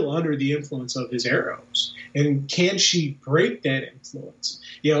 She's still under the influence of his arrows. And can she break that influence?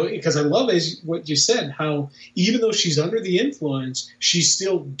 Because I love what you said, how even though she's under the influence, she's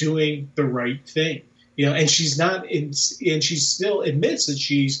still doing the right thing. And she's not, and she still admits that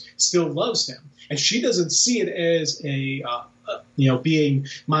she still loves him. And she doesn't see it as being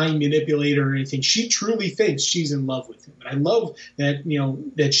mind manipulator or anything. She truly thinks she's in love with him. And I love that,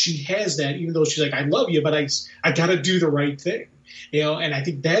 that she has that, even though she's like, I love you, but I got to do the right thing. And I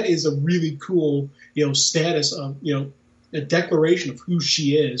think that is a really cool, status of, a declaration of who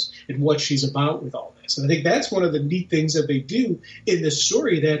she is and what she's about with all this. And I think that's one of the neat things that they do in this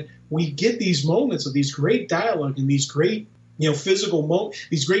story, that we get these moments of these great dialogue and these great,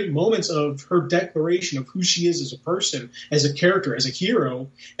 these great moments of her declaration of who she is as a person, as a character, as a hero.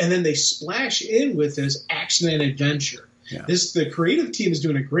 And then they splash in with this action and adventure. Yeah. The creative team is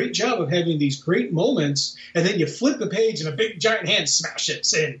doing a great job of having these great moments, and then you flip the page and a big giant hand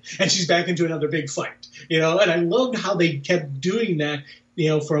smashes in, and she's back into another big fight. And I loved how they kept doing that.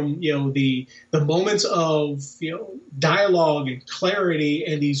 From the moments of dialogue and clarity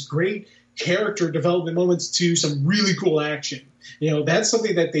and these great character development moments to some really cool action. That's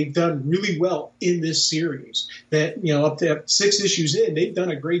something that they've done really well in this series. That up to 6 issues in, they've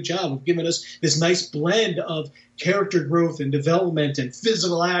done a great job of giving us this nice blend of character growth and development and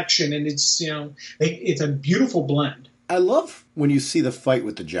physical action, and it's a beautiful blend. I love when you see the fight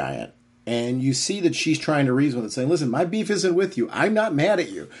with the giant. And you see that she's trying to reason with it, saying, listen, my beef isn't with you. I'm not mad at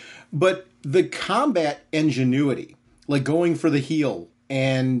you. But the combat ingenuity, like going for the heel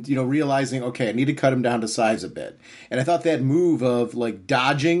and, realizing, okay, I need to cut him down to size a bit. And I thought that move of,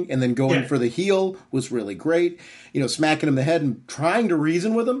 dodging and then going for the heel was really great. Smacking him in the head and trying to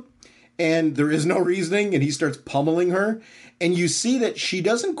reason with him. And there is no reasoning, and he starts pummeling her. And you see that she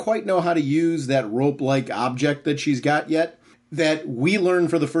doesn't quite know how to use that rope-like object that she's got yet. That we learn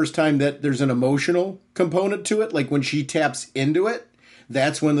for the first time that there's an emotional component to it. Like when she taps into it,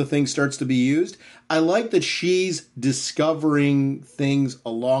 that's when the thing starts to be used. I like that she's discovering things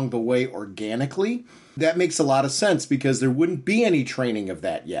along the way organically. That makes a lot of sense because there wouldn't be any training of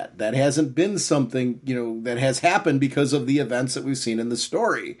that yet. That hasn't been something, that has happened because of the events that we've seen in the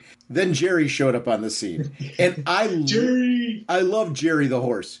story. Then Jerry showed up on the scene. And I love Jerry the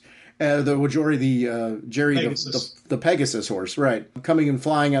horse. Jerry Pegasus. the Pegasus horse, right? Coming and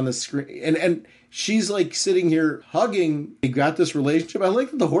flying on the screen. And she's like sitting here hugging. They got this relationship. I like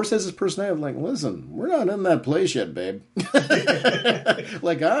that the horse has his personality. I'm like, listen, we're not in that place yet, babe.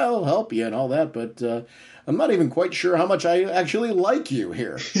 Like, I'll help you and all that, but I'm not even quite sure how much I actually like you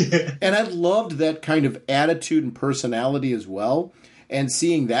here. And I loved that kind of attitude and personality as well. And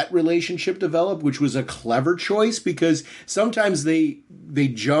seeing that relationship develop, which was a clever choice, because sometimes they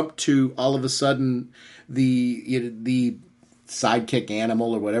jump to all of a sudden the sidekick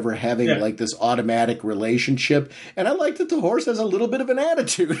animal or whatever having like this automatic relationship. And I like that the horse has a little bit of an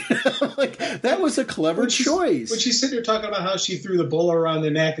attitude. Like, that was a clever choice. When she's sitting there talking about how she threw the bowl around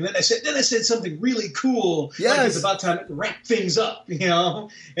the neck, and then I said something really cool. Yes. Like it's about time to wrap things up,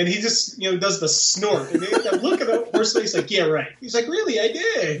 And he just, does the snort. And that look at the horse face like, yeah, right. He's like, really, I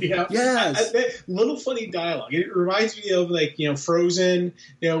did. Yes. That little funny dialogue. It reminds me of Frozen,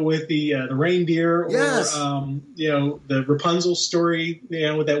 with the reindeer, or Yes. The Rapunzel story,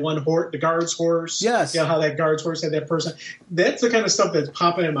 with that one horse, the guard's horse. Yes. How that guard's horse had that person. That's the kind of stuff that's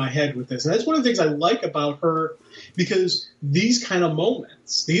popping in my head with this. And that's one of the things I like about her, because these kind of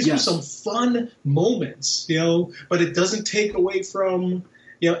moments, these are some fun moments, but it doesn't take away from,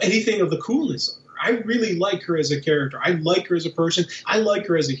 anything of the coolness of her. I really like her as a character. I like her as a person. I like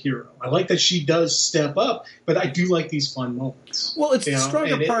her as a hero. I like that she does step up, but I do like these fun moments. Well, it's the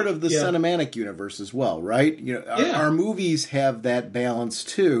stronger part of the cinematic universe as well, right? Our movies have that balance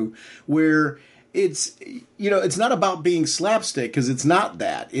too, where it's not about being slapstick, because it's not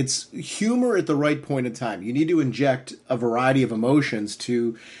that. It's humor at the right point in time. You need to inject a variety of emotions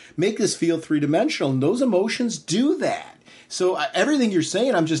to make this feel three-dimensional, and those emotions do that. So everything you're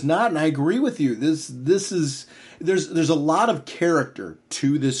saying, I'm just nodding. I agree with you. This is there's a lot of character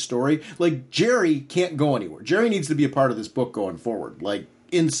to this story. Like, Jerry can't go anywhere. Jerry needs to be a part of this book going forward, like,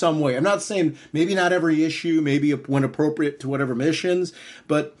 in some way. I'm not saying maybe not every issue, maybe when appropriate to whatever missions,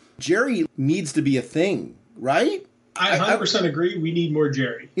 but Jerry needs to be a thing, right? I 100% agree. We need more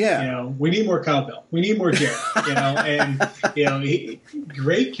Jerry. Yeah. We need more cowbell. We need more Jerry.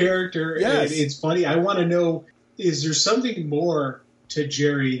 Great character. Yes. It's funny. I want to know, is there something more to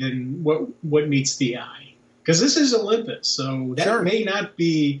Jerry than what meets the eye? Because this is Olympus, so that may not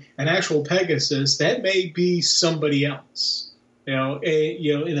be an actual Pegasus. That may be somebody else. In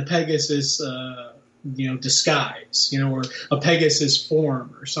a Pegasus, disguise, or a Pegasus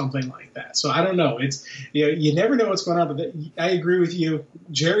form or something like that. So I don't know. It's, you never know what's going on. But I agree with you.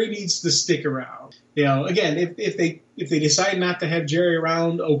 Jerry needs to stick around. Again, if they decide not to have Jerry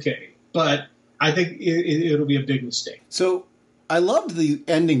around, okay. But I think it'll be a big mistake. So I loved the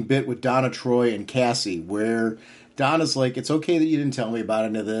ending bit with Donna Troy and Cassie, where Donna's like, it's okay that you didn't tell me about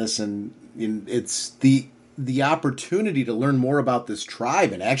any of this, and it's the opportunity to learn more about this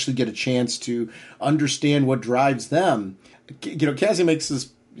tribe and actually get a chance to understand what drives them. Cassie makes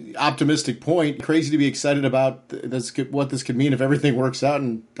this optimistic point, crazy to be excited about this, what this could mean if everything works out,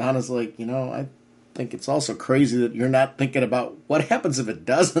 and Donna's like, I think it's also crazy that you're not thinking about what happens if it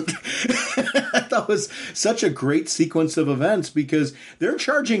doesn't. I thought it was such a great sequence of events, because they're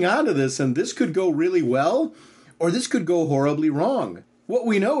charging onto this, and this could go really well, or this could go horribly wrong. What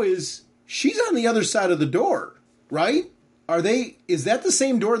we know is she's on the other side of the door, right? Is that the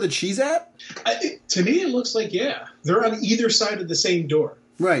same door that she's at? To me, it looks like, they're on either side of the same door.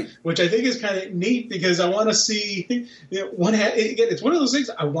 Right. Which I think is kind of neat, because I want to see, it's one of those things,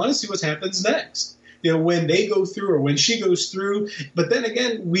 I want to see what happens next. When they go through, or when she goes through. But then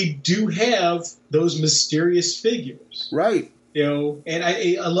again, we do have those mysterious figures. Right. And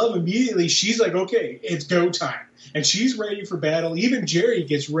I love immediately, she's like, okay, it's go time. And she's ready for battle. Even Jerry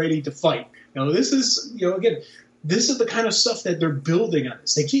gets ready to fight. This is, again, this is the kind of stuff that they're building on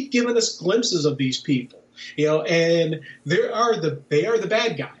us. They keep giving us glimpses of these people. And they are the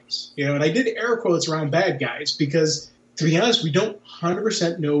bad guys. And I did air quotes around bad guys, because, to be honest, we don't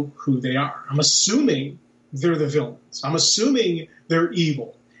 100% know who they are. I'm assuming they're the villains. I'm assuming they're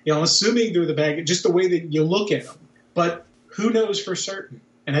evil. I'm assuming they're the bad guys, just the way that you look at them. But who knows for certain?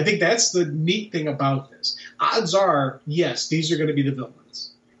 And I think that's the neat thing about this. Odds are, yes, these are going to be the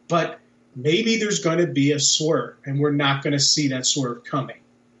villains. But maybe there's going to be a swerve, and we're not going to see that swerve coming.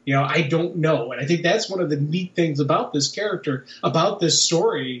 I don't know. And I think that's one of the neat things about this character, about this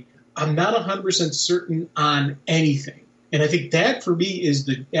story. I'm not 100% certain on anything. And I think that, for me, is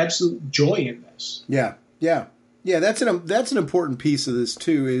the absolute joy in this. Yeah. Yeah, that's an important piece of this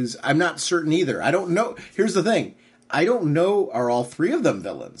too. Is I'm not certain either. I don't know. Here's the thing: I don't know. Are all three of them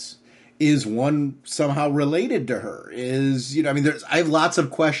villains? Is one somehow related to her? I mean, I have lots of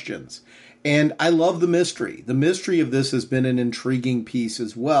questions, and I love the mystery. The mystery of this has been an intriguing piece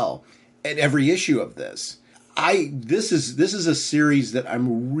as well. At every issue of this, this is a series that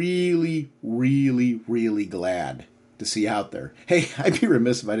I'm really, really, really glad to see out there. Hey, I'd be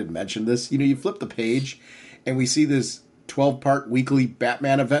remiss if I didn't mention this. You flip the page and we see this 12-part weekly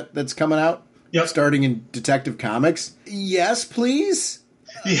Batman event that's coming out, starting in Detective Comics. Yes, please?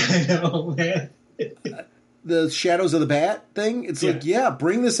 Yeah, I know, man. The Shadows of the Bat thing? It's like,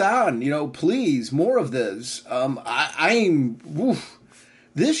 bring this on. Please, more of this.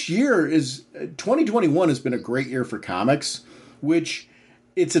 This year 2021 has been a great year for comics, which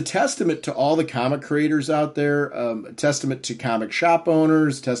it's a testament to all the comic creators out there, a testament to comic shop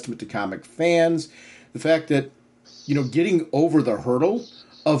owners, a testament to comic fans. The fact that, getting over the hurdle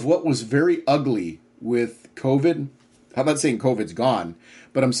of what was very ugly with COVID. I'm not saying COVID's gone,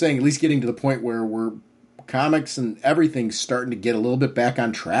 but I'm saying at least getting to the point where we're comics and everything's starting to get a little bit back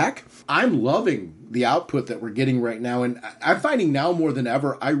on track. I'm loving the output that we're getting right now, and I'm finding now more than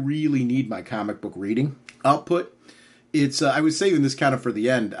ever I really need my comic book reading output. It's I was saving this kind of for the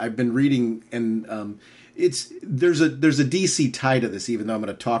end. I've been reading, and there's a DC tie to this, even though I'm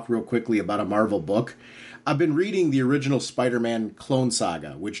going to talk real quickly about a Marvel book. I've been reading the original Spider-Man Clone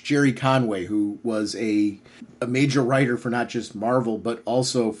Saga, which Jerry Conway, who was a major writer for not just Marvel, but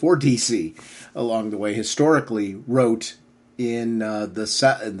also for DC along the way, historically wrote in the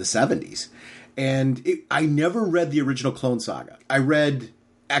 70s. And I never read the original Clone Saga. I read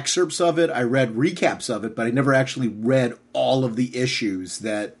excerpts of it, I read recaps of it, but I never actually read all of the issues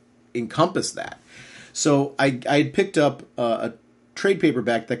that encompass that. So I had picked up a trade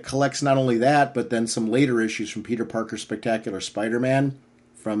paperback that collects not only that, but then some later issues from Peter Parker's Spectacular Spider-Man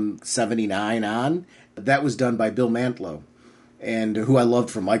from 79 on. That was done by Bill Mantlo, and who I loved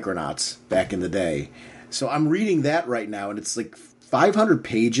from Micronauts back in the day. So I'm reading that right now, and it's like 500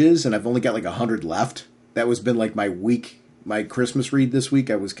 pages, and I've only got like 100 left. That was been like my Christmas read this week.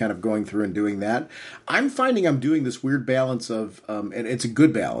 I was kind of going through and doing that. I'm finding I'm doing this weird balance of, and it's a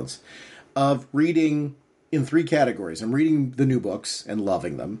good balance, of reading in three categories. I'm reading the new books and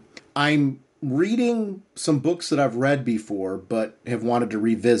loving them. I'm reading some books that I've read before but have wanted to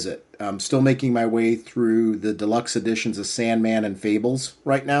revisit. I'm still making my way through the deluxe editions of Sandman and Fables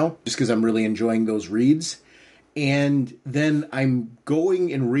right now, just because I'm really enjoying those reads. And then I'm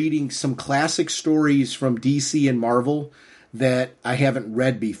going and reading some classic stories from DC and Marvel that I haven't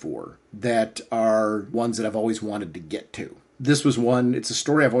read before, that are ones that I've always wanted to get to. This was one, it's a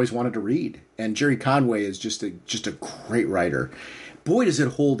story I've always wanted to read. And Jerry Conway is just a great writer. Boy, does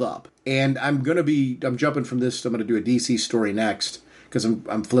it hold up. And I'm jumping from this, I'm going to do a DC story next, because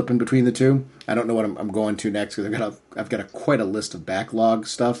I'm flipping between the two. I don't know what I'm going to next, because I've got quite a list of backlog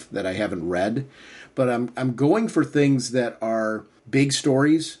stuff that I haven't read. But I'm going for things that are big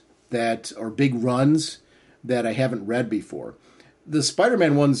stories, that are big runs that I haven't read before. The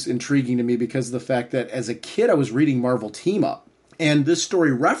Spider-Man one's intriguing to me because of the fact that as a kid I was reading Marvel Team Up, and this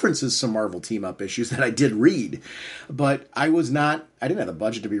story references some Marvel Team Up issues that I did read, but I didn't have the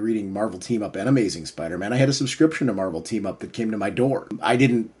budget to be reading Marvel Team Up and Amazing Spider-Man. I had a subscription to Marvel Team Up that came to my door. I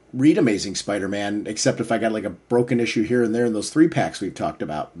didn't read Amazing Spider-Man except if I got like a broken issue here and there in those 3-packs we've talked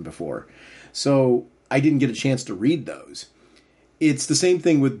about before. So I didn't get a chance to read those. It's the same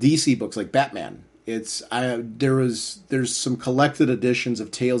thing with DC books like Batman. There's some collected editions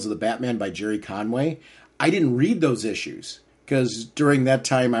of Tales of the Batman by Jerry Conway. I didn't read those issues because during that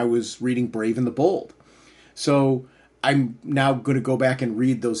time I was reading Brave and the Bold. So I'm now going to go back and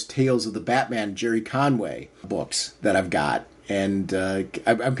read those Tales of the Batman Jerry Conway books that I've got. And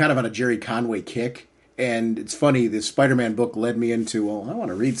I'm kind of on a Jerry Conway kick. And it's funny, the Spider-Man book led me into, I want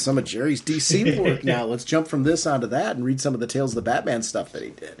to read some of Jerry's DC work now. Let's jump from this onto that and read some of the Tales of the Batman stuff that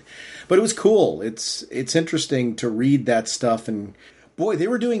he did. But it was cool. It's interesting to read that stuff. And boy, they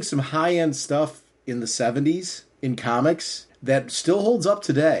were doing some high-end stuff in the 70s in comics that still holds up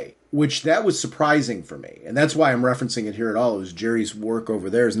today, which that was surprising for me. And that's why I'm referencing it here at all. It was Jerry's work over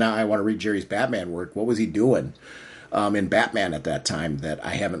there. Now I want to read Jerry's Batman work. What was he doing in Batman at that time that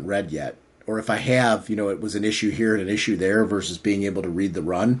I haven't read yet? Or if I have, it was an issue here and an issue there versus being able to read the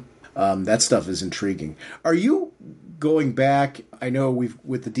run. That stuff is intriguing. Are you going back? I know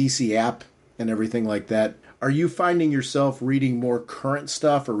with the DC app and everything like that. Are you finding yourself reading more current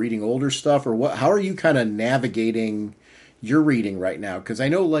stuff or reading older stuff, or what? How are you kind of navigating your reading right now? Because I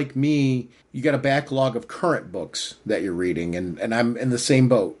know, like me, you got a backlog of current books that you're reading, and I'm in the same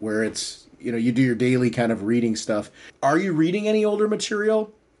boat where it's you do your daily kind of reading stuff. Are you reading any older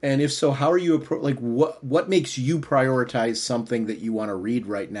material? And if so, how are you what makes you prioritize something that you want to read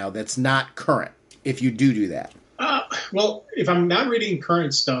right now that's not current? If you do that. Well, if I'm not reading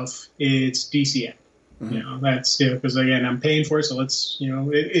current stuff, it's DCM. Mm-hmm. That's because again, I'm paying for it, so let's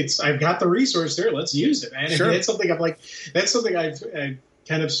it's I've got the resource there. Let's use it, man. Sure. And it's something I've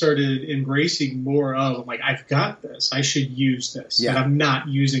kind of started embracing more of. I'm like, I've got this. I should use this, and I'm not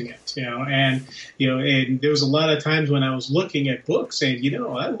using it. And there was a lot of times when I was looking at books saying,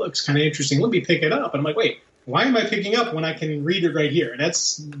 that looks kind of interesting. Let me pick it up. And I'm like, wait, why am I picking up when I can read it right here? And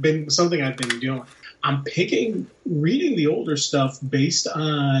that's been something I've been doing. I'm reading the older stuff based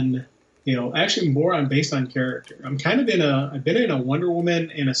on. Actually more based on character. I've been in a Wonder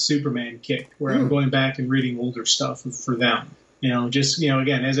Woman and a Superman kick where I'm going back and reading older stuff for them.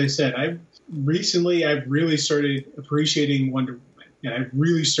 Again, as I said, I've really started appreciating Wonder Woman, and I've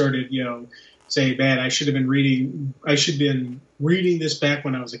really started, saying, man, I should have been reading this back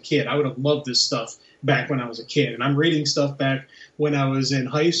when I was a kid. I would have loved this stuff back when I was a kid. And I'm reading stuff back when I was in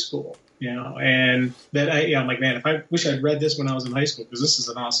high school. And that I'm like, man, if I wish I'd read this when I was in high school, because this is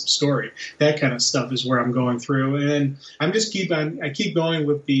an awesome story. That kind of stuff is where I'm going through, and I'm just keep going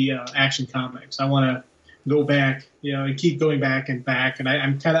with the Action Comics. I want to go back, and keep going back, and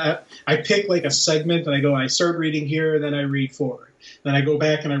I pick like a segment, and I start reading here, then I read forward, then I go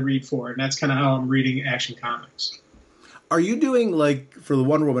back and I read forward, and that's kind of how I'm reading Action Comics. Are you doing like for the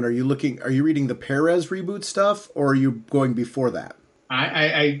Wonder Woman? Are you reading the Perez reboot stuff, or are you going before that?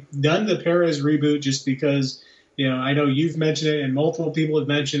 I done the Perez reboot just because, I know you've mentioned it and multiple people have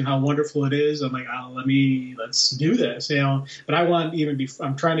mentioned how wonderful it is. I'm like, let's do this, But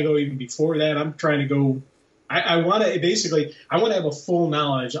I'm trying to go even before that. I'm trying to go. I want to have a full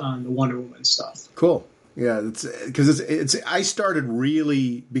knowledge on the Wonder Woman stuff. Cool. Yeah, because I started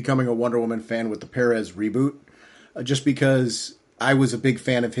really becoming a Wonder Woman fan with the Perez reboot, just because I was a big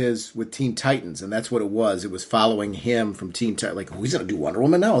fan of his with Teen Titans, and that's what it was. It was following him from Teen Titans. Like, he's going to do Wonder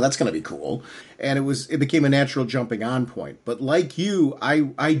Woman? No, that's going to be cool. And it became a natural jumping on point. But like you, I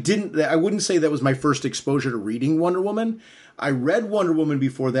wouldn't say that was my first exposure to reading Wonder Woman. I read Wonder Woman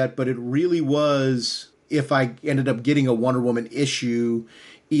before that, but it really was if I ended up getting a Wonder Woman issue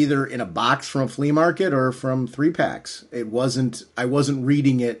either in a box from a flea market or from 3-packs. I wasn't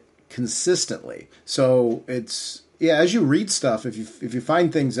reading it consistently. So it's... Yeah, as you read stuff, if you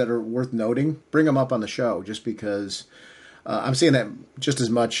find things that are worth noting, bring them up on the show. Just because I'm saying that just as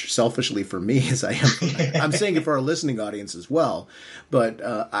much selfishly for me as I am. I'm saying it for our listening audience as well. But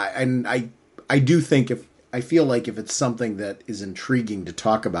I do think I feel like if it's something that is intriguing to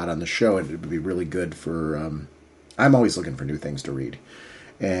talk about on the show, it would be really good for. I'm always looking for new things to read,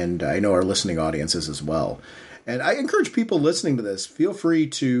 and I know our listening audiences as well. And I encourage people listening to this, feel free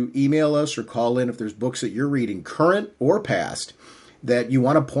to email us or call in if there's books that you're reading, current or past, that you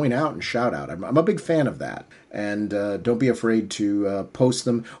want to point out and shout out. I'm a big fan of that. And don't be afraid to post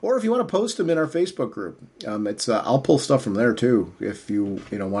them. Or if you want to post them in our Facebook group, I'll pull stuff from there too. If you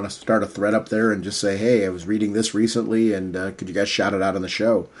want to start a thread up there and just say, hey, I was reading this recently, and could you guys shout it out on the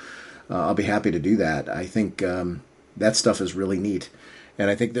show? I'll be happy to do that. I think that stuff is really neat. And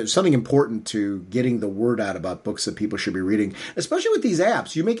I think there's something important to getting the word out about books that people should be reading, especially with these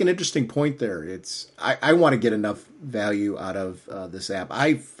apps. You make an interesting point there. I want to get enough value out of this app.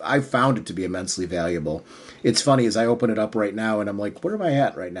 I've found it to be immensely valuable. It's funny, as I open it up right now, and I'm like, where am I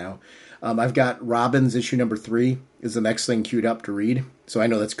at right now? I've got Robin's issue number 3 is the next thing queued up to read. So I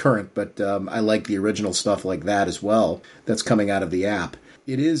know that's current, but I like the original stuff like that as well that's coming out of the app.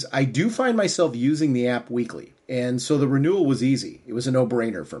 I do find myself using the app weekly. And so the renewal was easy. It was a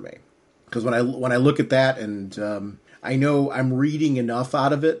no-brainer for me. Because when I look at that, and I know I'm reading enough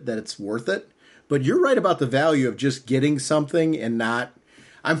out of it that it's worth it. But you're right about the value of just getting something and not...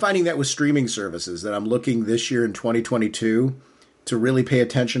 I'm finding that with streaming services, that I'm looking this year in 2022 to really pay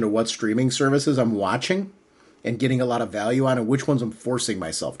attention to what streaming services I'm watching and getting a lot of value on, and which ones I'm forcing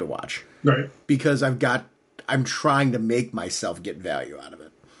myself to watch. Right. Because I'm trying to make myself get value out of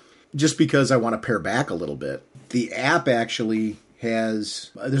it. Just because I want to pare back a little bit. The app actually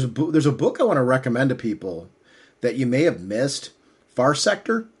has... There's a book I want to recommend to people that you may have missed. Far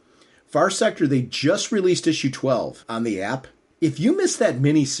Sector. Far Sector, they just released issue 12 on the app. If you missed that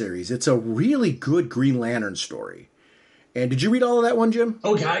miniseries, it's a really good Green Lantern story. And did you read all of that one, Jim?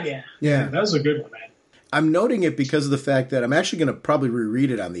 Oh, God, yeah. Yeah. That was a good one, man. I'm noting it because of the fact that I'm actually going to probably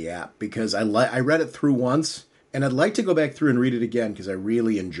reread it on the app, because I read it through once, and I'd like to go back through and read it again because I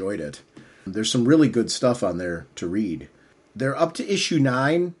really enjoyed it. There's some really good stuff on there to read. They're up to issue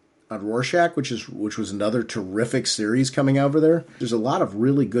 9 Rorschach, which was another terrific series coming over there. There's a lot of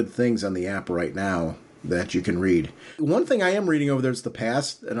really good things on the app right now that you can read. One thing I am reading over there is the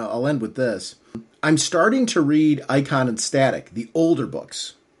past, and I'll end with this. I'm starting to read Icon and Static, the older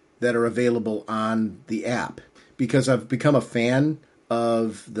books that are available on the app, because I've become a fan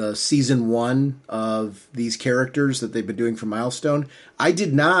of the season 1 of these characters that they've been doing for Milestone. I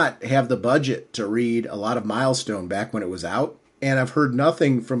did not have the budget to read a lot of Milestone back when it was out, and I've heard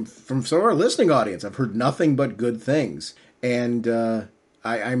nothing from some of our listening audience. I've heard nothing but good things, and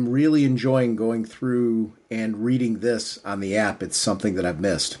I'm really enjoying going through and reading this on the app. It's something that I've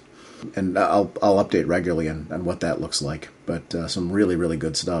missed, and I'll update regularly on what that looks like. But some really, really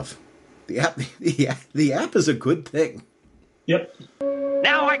good stuff. The app is a good thing. Yep.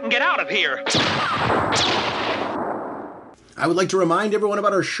 Now I can get out of here. I would like to remind everyone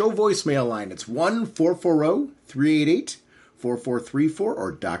about our show voicemail line. It's 1-440-388-4434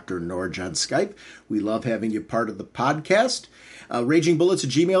 or Dr. Norge on Skype. We love having you part of the podcast.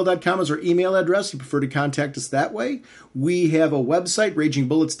 RagingBullets@gmail.com is our email address. If you prefer to contact us that way. We have a website,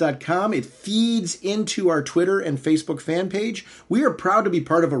 RagingBullets.com. It feeds into our Twitter and Facebook fan page. We are proud to be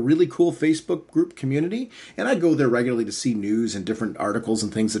part of a really cool Facebook group community, and I go there regularly to see news and different articles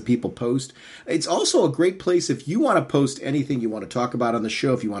and things that people post. It's also a great place if you want to post anything you want to talk about on the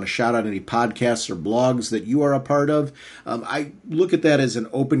show, if you want to shout out any podcasts or blogs that you are a part of. I look at that as an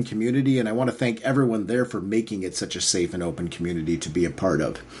open community, and I want to thank everyone there for making it such a safe and open community to be a part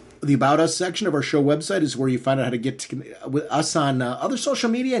of. The About Us section of our show website is where you find out how to get with us on other social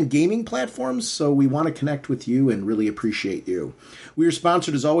media and gaming platforms, so we want to connect with you and really appreciate you. We are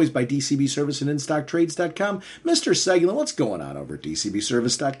sponsored, as always, by DCB Service and InStockTrades.com. Mr. Seguin, what's going on over at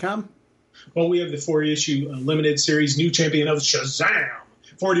DCBService.com? Well, we have the 4-issue limited series New Champion of Shazam.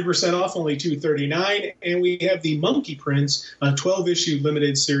 40% off, only $239. And we have the Monkey Prince 12-issue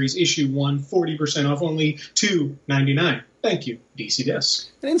limited series, issue 1, 40% off, only $299. Thank you, DC Desk.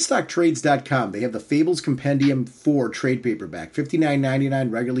 And InStockTrades.com, they have the Fables Compendium 4 trade paperback,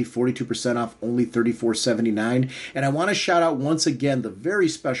 $59.99, regularly 42% off, only $34.79. And I want to shout out once again the very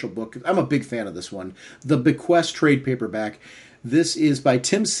special book. I'm a big fan of this one, the Bequest trade paperback. This is by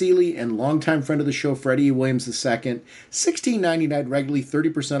Tim Seeley and longtime friend of the show, Freddie E. Williams II. $16.99 regularly,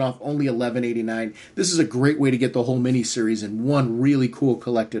 30% off, only $11.89. This is a great way to get the whole miniseries in one really cool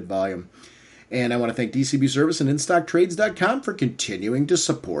collected volume. And I want to thank DCB Service and InStockTrades.com for continuing to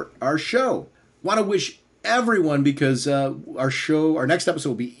support our show. Want to wish everyone, because our next episode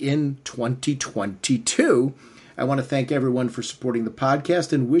will be in 2022. I want to thank everyone for supporting the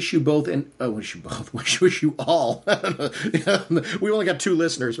podcast and wish you all. We only got 2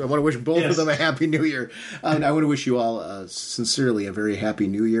 listeners, but I want to wish both of them a happy new year. I want to wish you all sincerely a very happy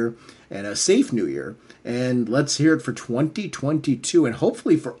new year and a safe new year. And let's hear it for 2022, and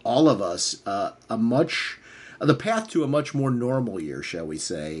hopefully for all of us, the path to a much more normal year, shall we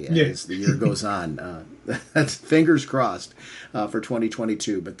say, as the year goes on. That's fingers crossed for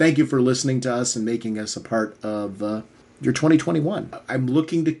 2022. But thank you for listening to us and making us a part of your 2021. I'm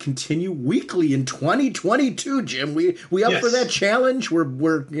looking to continue weekly in 2022, Jim. We up for that challenge? We're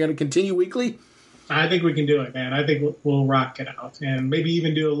going to continue weekly? I think we can do it, man. I think we'll rock it out, and maybe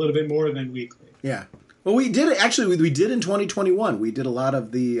even do a little bit more than weekly. Yeah. Well, we did in 2021. We did a lot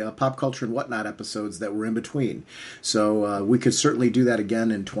of the pop culture and whatnot episodes that were in between. So we could certainly do that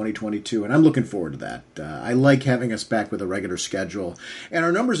again in 2022, and I'm looking forward to that. I like having us back with a regular schedule, and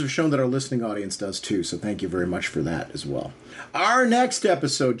our numbers have shown that our listening audience does too, so thank you very much for that as well. Our next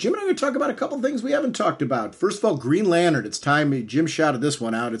episode, Jim and I are going to talk about a couple things we haven't talked about. First of all, Green Lantern. It's time, Jim shouted this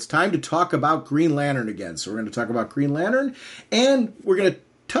one out, it's time to talk about Green Lantern again. So we're going to talk about Green Lantern, and we're going to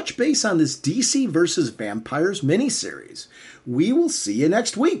touch base on this DC versus Vampires miniseries. We will see you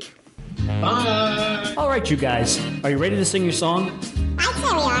next week. Bye. All right, you guys. Are you ready to sing your song? I'd say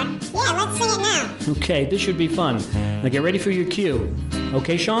we are. Yeah, let's sing it now. Okay, this should be fun. Now get ready for your cue.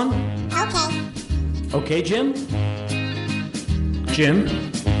 Okay, Sean? Okay. Okay, Jim? Jim?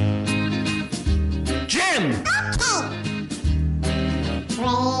 Jim! Okay.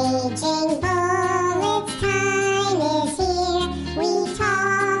 Raging Bullets time is here. We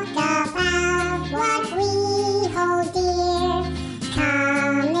talk about what we hold dear.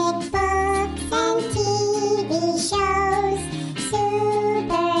 Comic books and TV shows.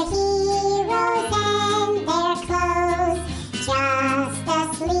 Superheroes and their clothes.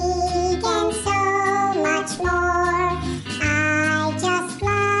 Justice League and so much more. I just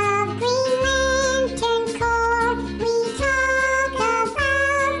love Green Lantern Corps. We talk about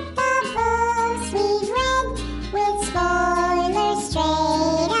the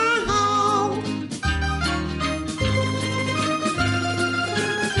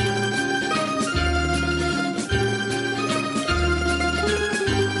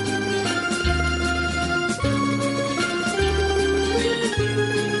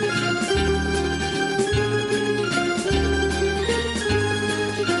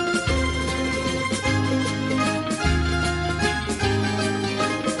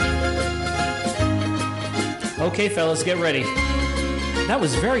Okay, fellas, get ready. That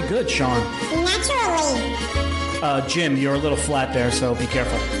was very good, Sean. Naturally. Jim, you're a little flat there, so be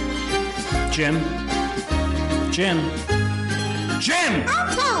careful. Jim? Okay.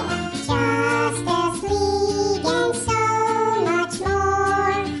 Justice League and so much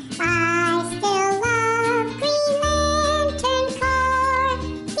more. I still love Green Lantern Corps.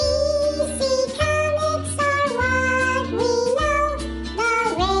 DC Comics are what we know. The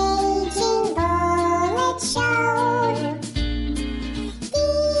Raging Bullet Show.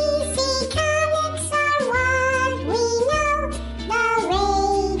 DC Comics are what we know. The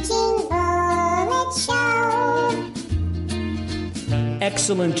Raging Bullet Show.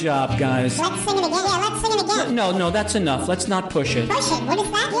 Excellent job, guys. Let's sing it again. Yeah, let's sing it again. No, that's enough. Let's not push it. Push it. What is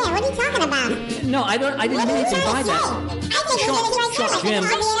that? Yeah, what are you talking about? No, I didn't mean anything by that. I think Sean, you're Jim, I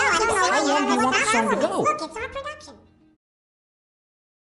don't know. how long do you want the song to go? Look, it's our production.